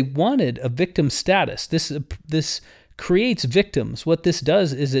 Because they wanted a victim status. This creates victims. What this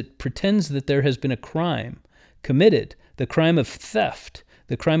does is it pretends that there has been a crime committed, the crime of theft,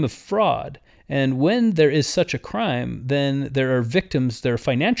 the crime of fraud. And when there is such a crime, then there are victims, there are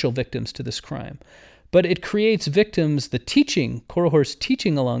financial victims to this crime. But it creates victims, the teaching, Korihor's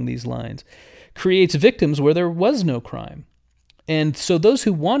teaching along these lines, creates victims where there was no crime. And so those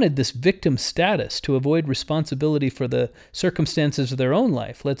who wanted this victim status to avoid responsibility for the circumstances of their own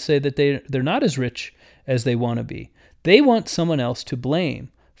life, let's say that they're not as rich as they want to be, they want someone else to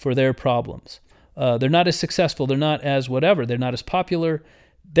blame for their problems. They're not as successful, they're not as whatever, they're not as popular.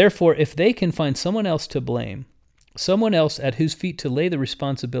 Therefore, if they can find someone else to blame, someone else at whose feet to lay the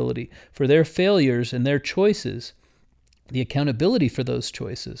responsibility for their failures and their choices, the accountability for those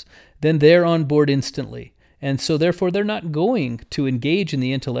choices, then they're on board instantly. And so therefore, they're not going to engage in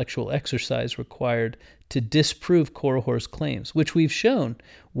the intellectual exercise required to disprove Korihor's claims, which we've shown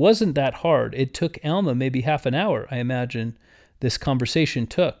wasn't that hard. It took Alma maybe half an hour, I imagine this conversation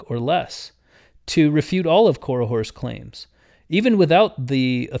took, or less, to refute all of Korihor's claims. Even without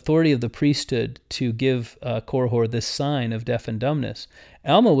the authority of the priesthood to give Korihor this sign of deaf and dumbness,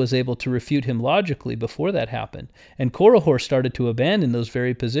 Alma was able to refute him logically before that happened. And Korihor started to abandon those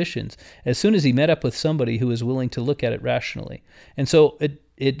very positions as soon as he met up with somebody who was willing to look at it rationally. And so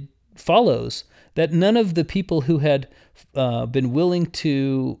it follows that none of the people who had been willing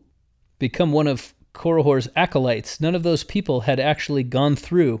to become one of Korihor's acolytes, none of those people had actually gone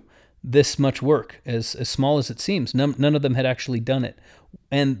through this much work, as small as it seems. None of them had actually done it.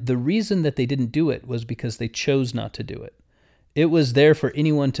 And the reason that they didn't do it was because they chose not to do it. It was there for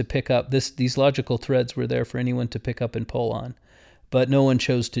anyone to pick up. These logical threads were there for anyone to pick up and pull on, but no one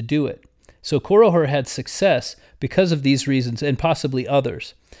chose to do it. So Korihor had success because of these reasons, and possibly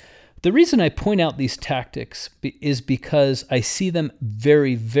others. The reason I point out these tactics is because I see them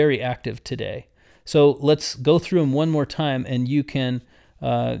very, very active today. So let's go through them one more time, and you can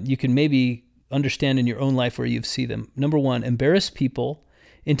maybe understand in your own life where you see them. Number one, embarrass people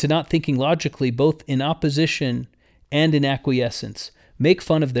into not thinking logically, both in opposition and in acquiescence. Make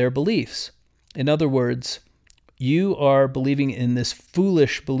fun of their beliefs. In other words, you are believing in this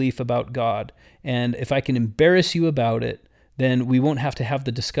foolish belief about God, and if I can embarrass you about it, then we won't have to have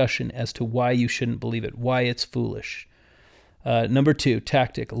the discussion as to why you shouldn't believe it, why it's foolish. Number two,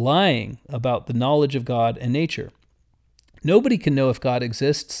 tactic, lying about the knowledge of God and nature. Nobody can know if God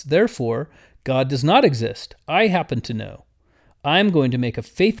exists, therefore, God does not exist. I happen to know. I'm going to make a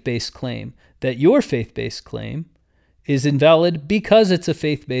faith-based claim that your faith-based claim is invalid because it's a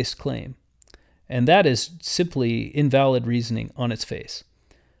faith-based claim. And that is simply invalid reasoning on its face.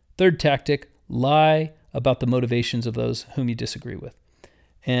 Third tactic, lie about the motivations of those whom you disagree with.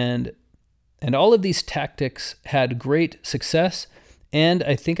 And all of these tactics had great success, and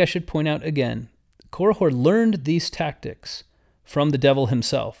I think I should point out again, Korihor learned these tactics from the devil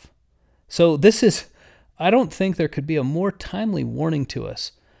himself. So I don't think there could be a more timely warning to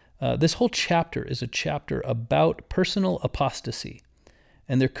us. This whole chapter is a chapter about personal apostasy.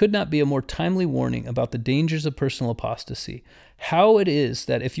 And there could not be a more timely warning about the dangers of personal apostasy. How it is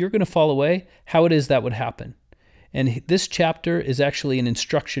that if you're going to fall away, how it is that would happen. And this chapter is actually an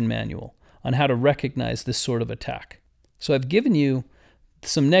instruction manual on how to recognize this sort of attack. So I've given you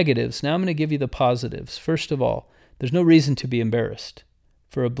some negatives. Now I'm going to give you the positives. First of all, there's no reason to be embarrassed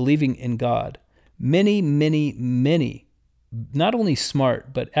for believing in God. Many, many, many, not only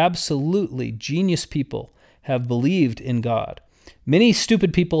smart, but absolutely genius people have believed in God. Many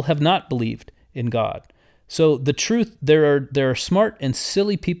stupid people have not believed in God. So the truth, there are smart and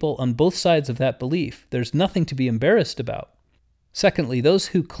silly people on both sides of that belief. There's nothing to be embarrassed about. Secondly, those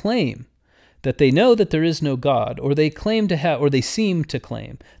who claim that they know that there is no God, or they claim to have, or they seem to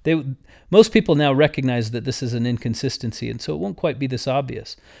claim. Most people now recognize that this is an inconsistency, and so it won't quite be this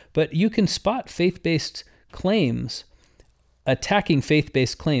obvious. But you can spot faith-based claims, attacking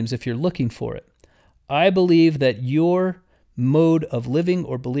faith-based claims if you're looking for it. I believe that your mode of living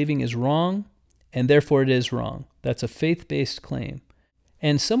or believing is wrong, and therefore it is wrong. That's a faith-based claim.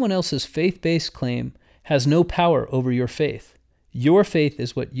 And someone else's faith-based claim has no power over your faith. Your faith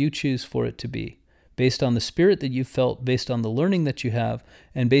is what you choose for it to be, based on the spirit that you felt, based on the learning that you have,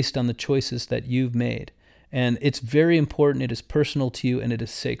 and based on the choices that you've made. And it's very important. It is personal to you, and it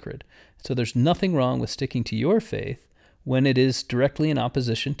is sacred. So there's nothing wrong with sticking to your faith when it is directly in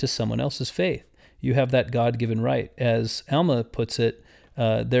opposition to someone else's faith. You have that God-given right. As Alma puts it,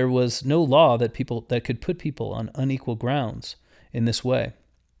 there was no law that could put people on unequal grounds in this way.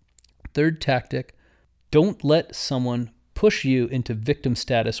 Third tactic, don't let someone push you into victim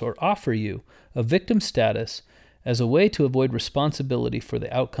status or offer you a victim status as a way to avoid responsibility for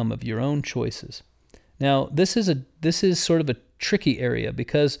the outcome of your own choices. Now, this is sort of a tricky area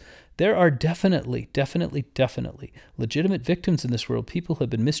because there are definitely legitimate victims in this world. People who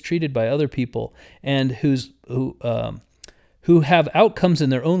have been mistreated by other people and who have outcomes in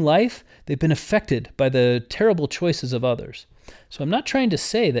their own life. They've been affected by the terrible choices of others. So I'm not trying to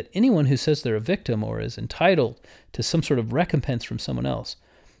say that anyone who says they're a victim or is entitled to some sort of recompense from someone else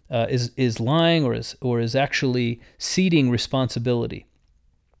is lying or is actually ceding responsibility.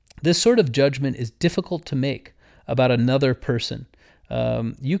 This sort of judgment is difficult to make about another person.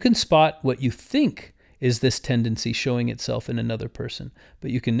 You can spot what you think is this tendency showing itself in another person,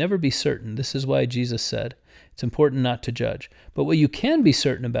 but you can never be certain. This is why Jesus said it's important not to judge. But what you can be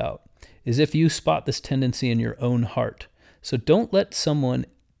certain about is if you spot this tendency in your own heart. So don't let someone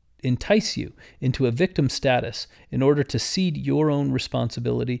entice you into a victim status in order to cede your own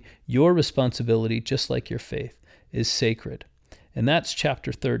responsibility. Your responsibility, just like your faith, is sacred. And that's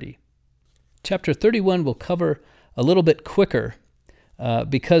chapter 30. Chapter 31 will cover a little bit quicker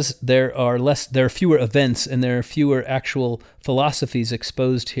because there are fewer events and there are fewer actual philosophies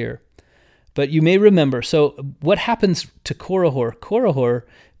exposed here. But you may remember, so what happens to Korihor? Korihor,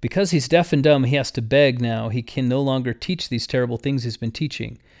 because he's deaf and dumb, he has to beg now. He can no longer teach these terrible things he's been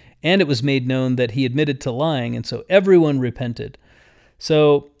teaching. And it was made known that he admitted to lying, and so everyone repented.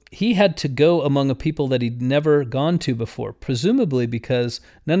 So he had to go among a people that he'd never gone to before, presumably because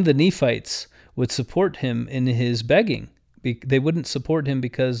none of the Nephites would support him in his begging. They wouldn't support him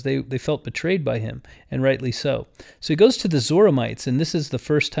because they felt betrayed by him, and rightly so. So he goes to the Zoramites, and this is the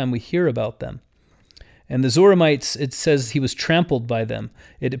first time we hear about them. And the Zoramites, it says he was trampled by them.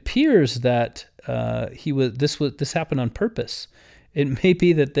 It appears that this happened on purpose. It may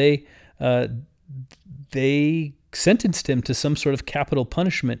be that they sentenced him to some sort of capital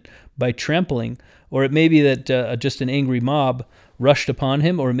punishment by trampling, or it may be that just an angry mob rushed upon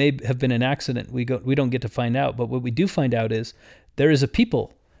him, or it may have been an accident. We don't get to find out. But what we do find out is there is a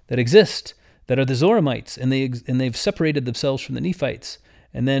people that exist that are the Zoramites, and they've separated themselves from the Nephites.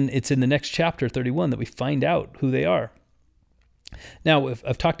 And then it's in the next chapter, 31, that we find out who they are. Now,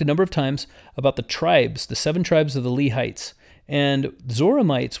 I've talked a number of times about the tribes, the 7 tribes of the Lehites, and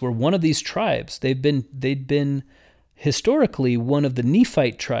Zoramites were one of these tribes. They'd been historically one of the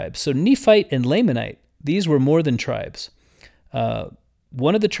Nephite tribes. So Nephite and Lamanite, these were more than tribes.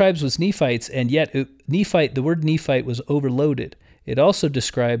 One of the tribes was Nephites, and yet the word Nephite was overloaded. It also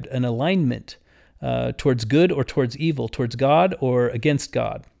described an alignment towards good or towards evil, towards God or against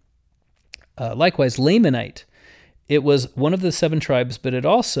God. Likewise, Lamanite, it was one of the 7 tribes, but it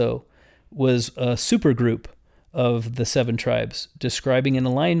also was a supergroup of the 7 tribes, describing an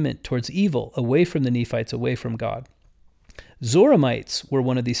alignment towards evil, away from the Nephites, away from God. Zoramites were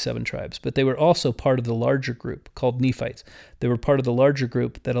one of these 7 tribes, but they were also part of the larger group called Nephites. They were part of the larger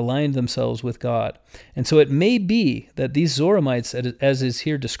group that aligned themselves with God. And so it may be that these Zoramites, as is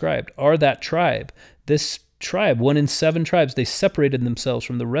here described, are that tribe. This tribe, 1 in 7 tribes, they separated themselves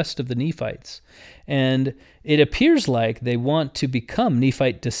from the rest of the Nephites. And it appears like they want to become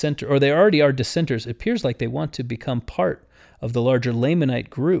Nephite dissenter, or they already are dissenters. It appears like they want to become part of the larger Lamanite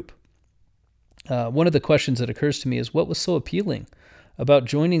group. One of the questions that occurs to me is what was so appealing about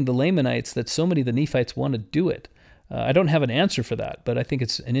joining the Lamanites that so many of the Nephites want to do it? I don't have an answer for that, but I think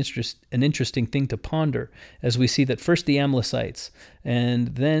it's an interesting thing to ponder as we see that first the Amlicites and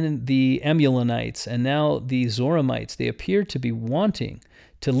then the Amulonites and now the Zoramites, they appear to be wanting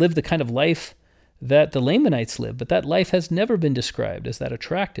to live the kind of life that the Lamanites live, but that life has never been described as that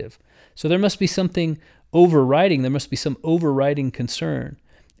attractive. So there must be something overriding, there must be some overriding concern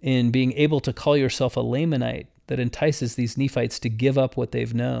in being able to call yourself a Lamanite that entices these Nephites to give up what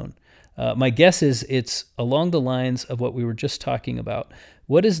they've known. My guess is it's along the lines of what we were just talking about.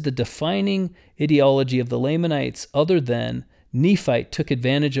 What is the defining ideology of the Lamanites other than Nephi took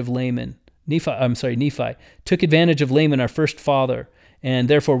advantage of Nephi took advantage of Laman, our first father, and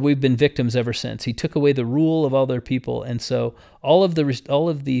therefore we've been victims ever since. He took away the rule of all their people, and so all of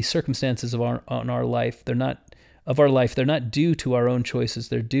the circumstances of our life, they're not due to our own choices.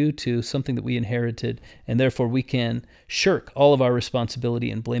 They're due to something that we inherited, and therefore we can shirk all of our responsibility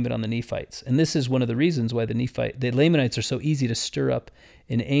and blame it on the Nephites. And this is one of the reasons why the Lamanites are so easy to stir up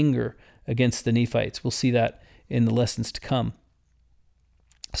in anger against the Nephites. We'll see that in the lessons to come.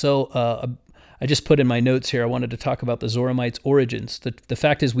 So I just put in my notes here, I wanted to talk about the Zoramites' origins. The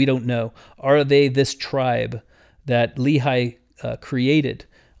fact is we don't know. Are they this tribe that Lehi created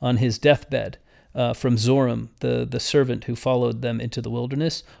on his deathbed from Zoram, the servant who followed them into the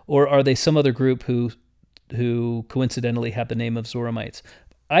wilderness? Or are they some other group who coincidentally had the name of Zoramites?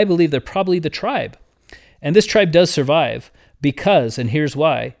 I believe they're probably the tribe. And this tribe does survive because, and here's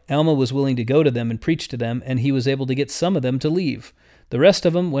why, Alma was willing to go to them and preach to them, and he was able to get some of them to leave. The rest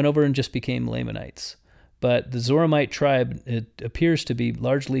of them went over and just became Lamanites. But the Zoramite tribe, it appears to be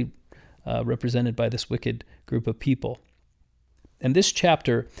largely represented by this wicked group of people. And this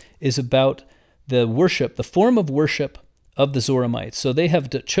chapter is about the worship, the form of worship of the Zoramites. So they have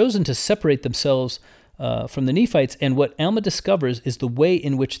chosen to separate themselves from the Nephites, and what Alma discovers is the way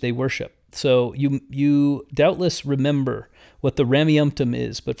in which they worship. So you doubtless remember what the Rameumptom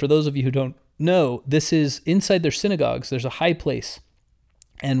is, but for those of you who don't know, this is inside their synagogues. There's a high place.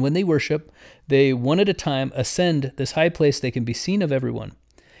 And when they worship, they one at a time ascend this high place. They can be seen of everyone.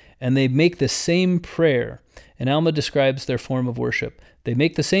 And they make the same prayer. And Alma describes their form of worship. They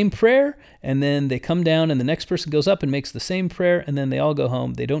make the same prayer, and then they come down, and the next person goes up and makes the same prayer, and then they all go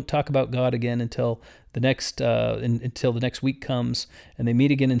home. They don't talk about God again until the next week comes, and they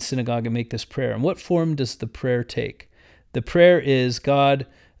meet again in synagogue and make this prayer. And what form does the prayer take? The prayer is, God,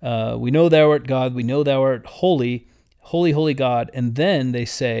 we know thou art God, we know thou art holy, holy, holy God. And then they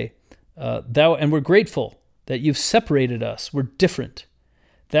say, and we're grateful that you've separated us. We're different.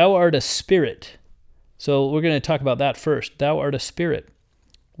 Thou art a spirit. So we're going to talk about that first. Thou art a spirit.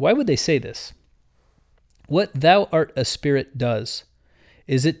 Why would they say this? What thou art a spirit does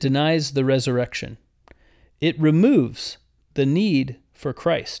is it denies the resurrection. It removes the need for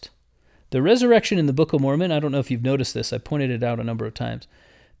Christ. The resurrection in the Book of Mormon, I don't know if you've noticed this, I pointed it out a number of times.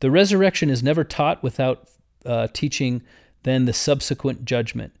 The resurrection is never taught without teaching then the subsequent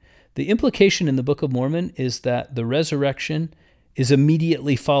judgment. The implication in the Book of Mormon is that the resurrection is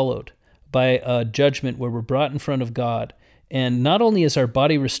immediately followed by a judgment where we're brought in front of God. And not only is our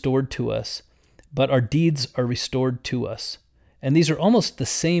body restored to us, but our deeds are restored to us. And these are almost the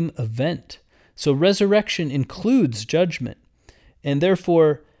same event. So resurrection includes judgment. And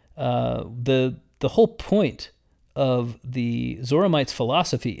therefore, the whole point of the Zoramites'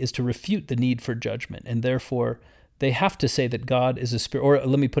 philosophy is to refute the need for judgment. And therefore, they have to say that God is a spirit. Or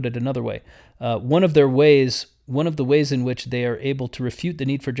let me put it another way. One of the ways in which they are able to refute the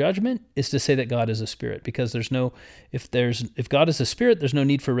need for judgment is to say that God is a spirit, because if God is a spirit, there's no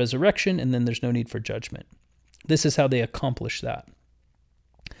need for resurrection, and then there's no need for judgment. This is how they accomplish that.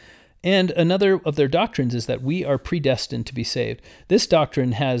 And another of their doctrines is that we are predestined to be saved. This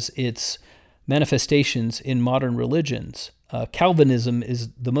doctrine has its manifestations in modern religions. Calvinism is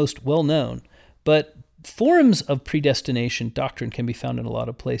the most well-known, but forms of predestination doctrine can be found in a lot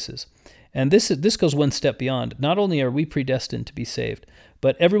of places. And this goes one step beyond. Not only are we predestined to be saved,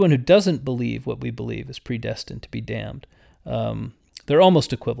 but everyone who doesn't believe what we believe is predestined to be damned. They're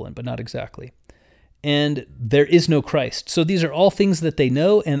almost equivalent, but not exactly. And there is no Christ. So these are all things that they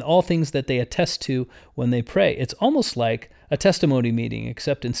know and all things that they attest to when they pray. It's almost like a testimony meeting,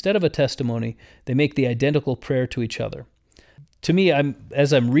 except instead of a testimony, they make the identical prayer to each other. To me,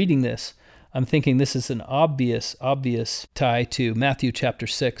 as I'm reading this, I'm thinking this is an obvious tie to Matthew chapter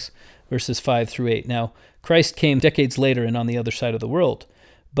 6, verses 5 through 8. Now, Christ came decades later and on the other side of the world,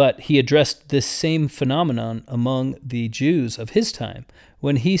 but he addressed this same phenomenon among the Jews of his time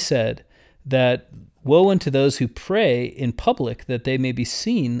when he said that, woe unto those who pray in public that they may be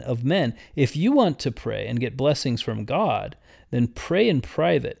seen of men. If you want to pray and get blessings from God, then pray in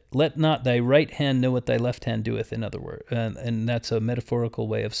private. Let not thy right hand know what thy left hand doeth, in other words. And that's a metaphorical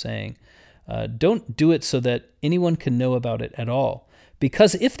way of saying, don't do it so that anyone can know about it at all.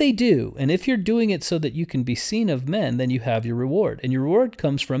 Because if they do, and if you're doing it so that you can be seen of men, then you have your reward. And your reward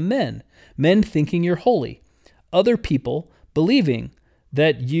comes from men thinking you're holy, other people believing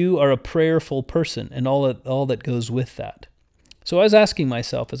that you are a prayerful person, and all that goes with that. So I was asking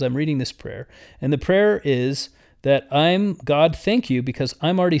myself as I'm reading this prayer, and the prayer is that God, thank you because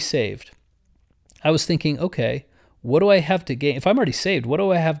I'm already saved. I was thinking, okay, what do I have to gain? If I'm already saved, what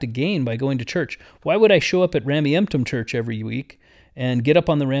do I have to gain by going to church? Why would I show up at Rameumptom Church every week and get up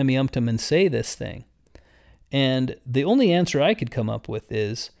on the Rameumptom and say this thing? And the only answer I could come up with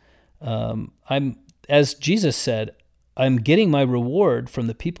is, as Jesus said, I'm getting my reward from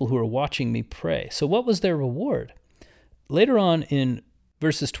the people who are watching me pray. So what was their reward? Later on in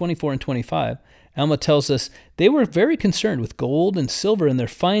verses 24 and 25, Alma tells us they were very concerned with gold and silver and their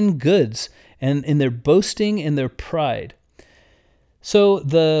fine goods and in their boasting and their pride. So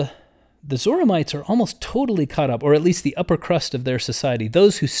the Zoramites are almost totally caught up, or at least the upper crust of their society,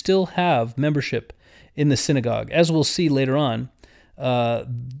 those who still have membership in the synagogue. As we'll see later on,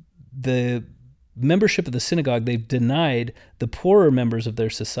 the membership of the synagogue, they've denied the poorer members of their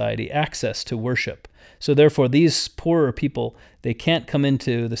society access to worship. So therefore, these poorer people, they can't come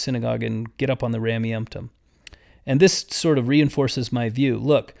into the synagogue and get up on the Rameumptom. And this sort of reinforces my view.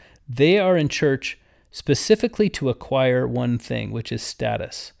 Look, they are in church specifically to acquire one thing, which is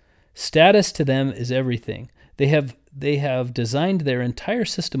status. Status to them is everything. They have designed their entire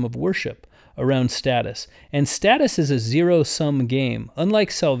system of worship around status. And status is a zero-sum game. Unlike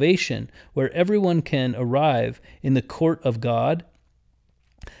salvation, where everyone can arrive in the court of God,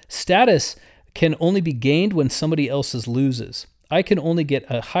 status can only be gained when somebody else's loses. I can only get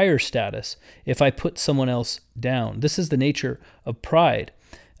a higher status if I put someone else down. This is the nature of pride.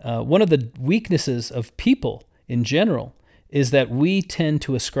 One of the weaknesses of people in general is that we tend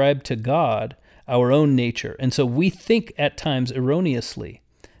to ascribe to God our own nature. And so we think at times erroneously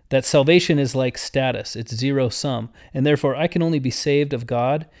that salvation is like status. It's zero sum. And therefore, I can only be saved of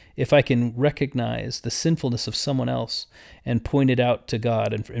God if I can recognize the sinfulness of someone else and point it out to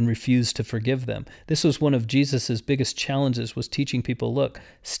God and refuse to forgive them. This was one of Jesus's biggest challenges, was teaching people, look,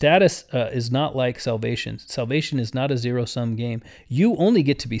 status is not like salvation. Salvation is not a zero-sum game. You only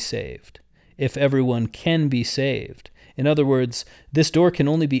get to be saved if everyone can be saved. In other words, this door can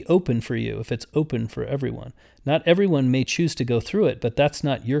only be open for you if it's open for everyone. Not everyone may choose to go through it, but that's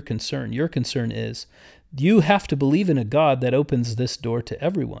not your concern. Your concern is you have to believe in a God that opens this door to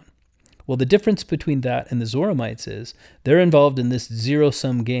everyone. Well, the difference between that and the Zoramites is they're involved in this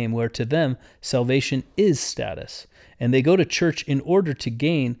zero-sum game where to them salvation is status. And they go to church in order to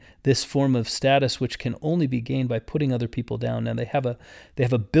gain this form of status, which can only be gained by putting other people down. And they have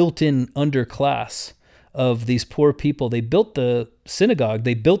a built-in underclass of these poor people. They built the synagogue,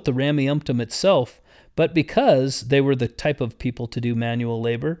 they built the Rameumptom itself, but because they were the type of people to do manual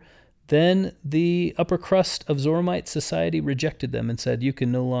labor, then the upper crust of Zoramite society rejected them and said, you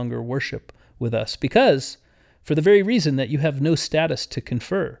can no longer worship with us because, for the very reason that you have no status to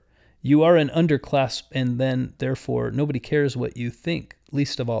confer. You are an underclass, and then, therefore, nobody cares what you think,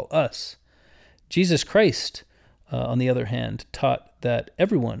 least of all us. Jesus Christ, on the other hand, taught that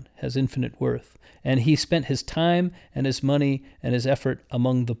everyone has infinite worth, and he spent his time and his money and his effort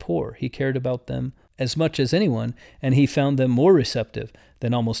among the poor. He cared about them as much as anyone, and he found them more receptive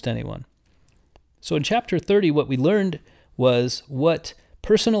than almost anyone. So in chapter 30, what we learned was what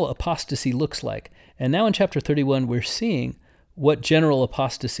personal apostasy looks like. And now in chapter 31, we're seeing what general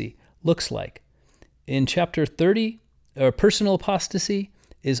apostasy looks like. In chapter 30, personal apostasy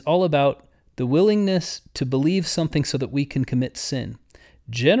is all about the willingness to believe something so that we can commit sin.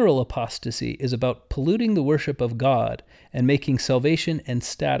 General apostasy is about polluting the worship of God and making salvation and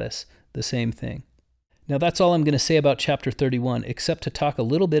status the same thing. Now that's all I'm going to say about chapter 31, except to talk a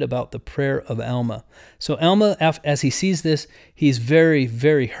little bit about the prayer of Alma. So Alma, as he sees this, he's very,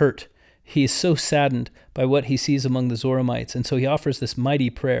 very hurt. He is so saddened by what he sees among the Zoramites, and so he offers this mighty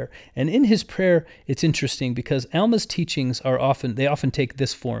prayer. And in his prayer, it's interesting because Alma's teachings often take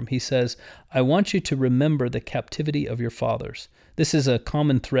this form. He says, I want you to remember the captivity of your fathers. This is a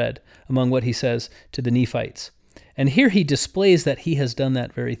common thread among what he says to the Nephites. And here he displays that he has done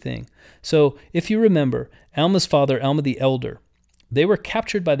that very thing. So if you remember, Alma's father, Alma the elder, they were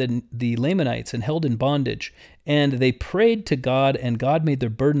captured by the Lamanites and held in bondage, and they prayed to God, and God made their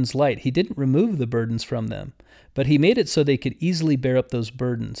burdens light. He didn't remove the burdens from them, but he made it so they could easily bear up those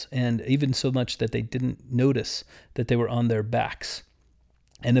burdens, and even so much that they didn't notice that they were on their backs.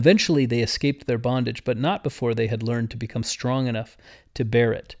 And eventually they escaped their bondage, but not before they had learned to become strong enough to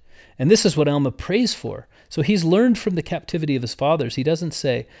bear it. And this is what Alma prays for. So he's learned from the captivity of his fathers. He doesn't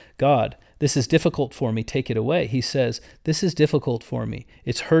say, God, this is difficult for me, take it away. He says, this is difficult for me.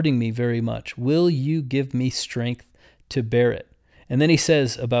 It's hurting me very much. Will you give me strength to bear it? And then he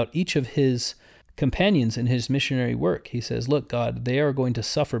says about each of his companions in his missionary work, he says, look, God, they are going to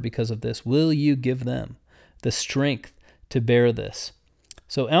suffer because of this. Will you give them the strength to bear this?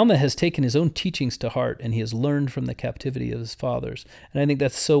 So Alma has taken his own teachings to heart, and he has learned from the captivity of his fathers. And I think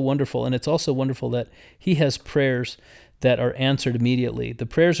that's so wonderful. And it's also wonderful that he has prayers that are answered immediately. The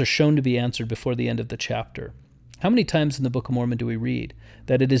prayers are shown to be answered before the end of the chapter. How many times in the Book of Mormon do we read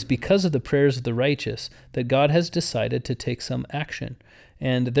that it is because of the prayers of the righteous that God has decided to take some action?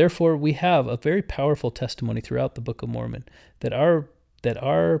 And therefore we have a very powerful testimony throughout the Book of Mormon that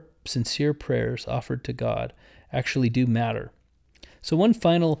our sincere prayers offered to God actually do matter. So one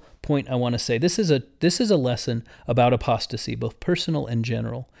final point I want to say, this is a lesson about apostasy, both personal and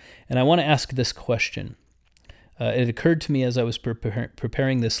general. And I want to ask this question. It occurred to me as I was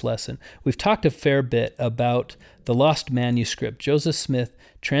preparing this lesson. We've talked a fair bit about the lost manuscript. Joseph Smith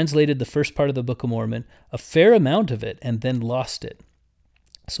translated the first part of the Book of Mormon, a fair amount of it, and then lost it.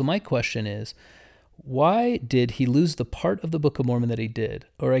 So my question is, why did he lose the part of the Book of Mormon that he did?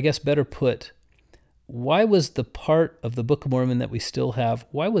 Or I guess better put, why was the part of the Book of Mormon that we still have,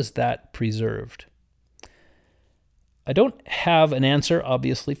 why was that preserved? I don't have an answer,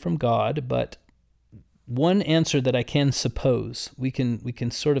 obviously, from God, but one answer that I can suppose, we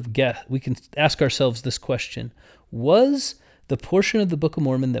can sort of guess, we can ask ourselves this question: was the portion of the Book of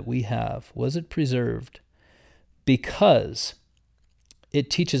Mormon that we have, was it preserved because it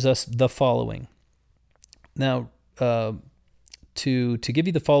teaches us the following? Now, to give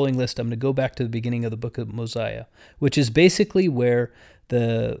you the following list, I'm going to go back to the beginning of the book of Mosiah, which is basically where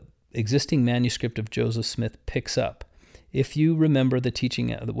the existing manuscript of Joseph Smith picks up. If you remember the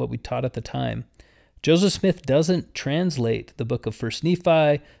teaching, what we taught at the time, Joseph Smith doesn't translate the book of 1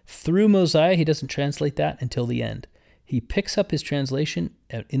 Nephi through Mosiah. He doesn't translate that until the end. He picks up his translation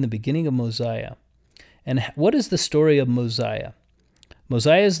in the beginning of Mosiah. And what is the story of Mosiah?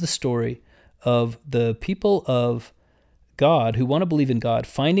 Mosiah is the story of the people of God who want to believe in God,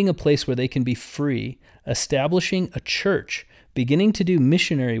 finding a place where they can be free, establishing a church, beginning to do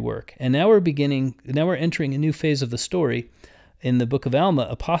missionary work. And now we're entering a new phase of the story in the book of Alma,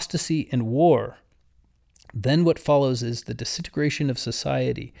 apostasy and war. Then what follows is the disintegration of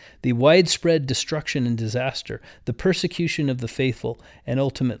society, the widespread destruction and disaster, the persecution of the faithful, and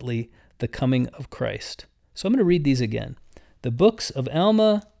ultimately the coming of Christ. So I'm going to read these again. The books of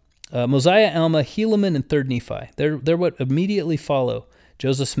Alma, Mosiah, Alma, Helaman, and 3rd Nephi. They're what immediately follow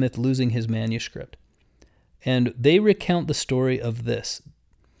Joseph Smith losing his manuscript. And they recount the story of this: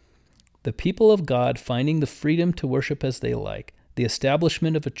 the people of God finding the freedom to worship as they like, the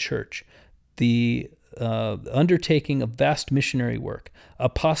establishment of a church, the undertaking of vast missionary work,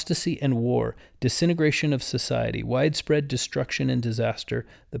 apostasy and war, disintegration of society, widespread destruction and disaster,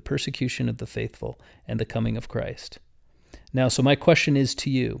 the persecution of the faithful, and the coming of Christ. Now, so my question is to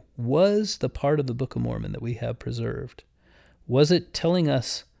you, was the part of the Book of Mormon that we have preserved, was it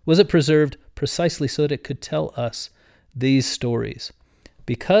preserved precisely so that it could tell us these stories?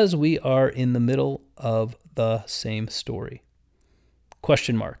 Because we are in the middle of the same story.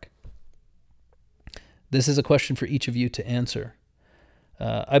 Question mark. This is a question for each of you to answer.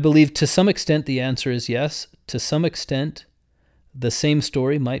 I believe to some extent the answer is yes. To some extent, the same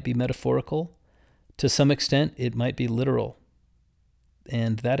story might be metaphorical. To some extent, it might be literal.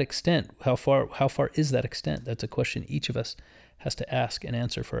 And that extent, how far is that extent? That's a question each of us has to ask and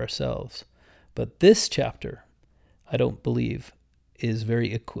answer for ourselves. But this chapter, I don't believe, is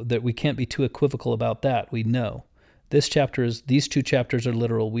that we can't be too equivocal about that. We know. These two chapters are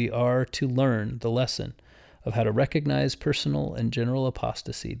literal. We are to learn the lesson of how to recognize personal and general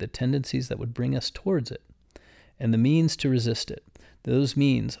apostasy, the tendencies that would bring us towards it, and the means to resist it. Those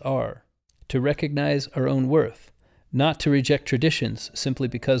means are to recognize our own worth, not to reject traditions simply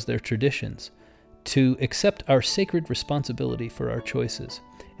because they're traditions, to accept our sacred responsibility for our choices,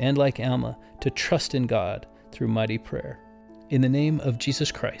 and like Alma, to trust in God through mighty prayer. In the name of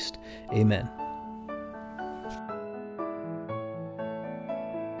Jesus Christ, amen.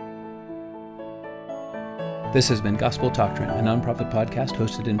 This has been Gospel Doctrine, a nonprofit podcast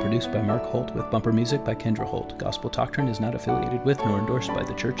hosted and produced by Mark Holt with bumper music by Kendra Holt. Gospel Doctrine is not affiliated with nor endorsed by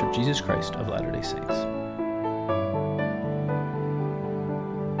The Church of Jesus Christ of Latter-day Saints.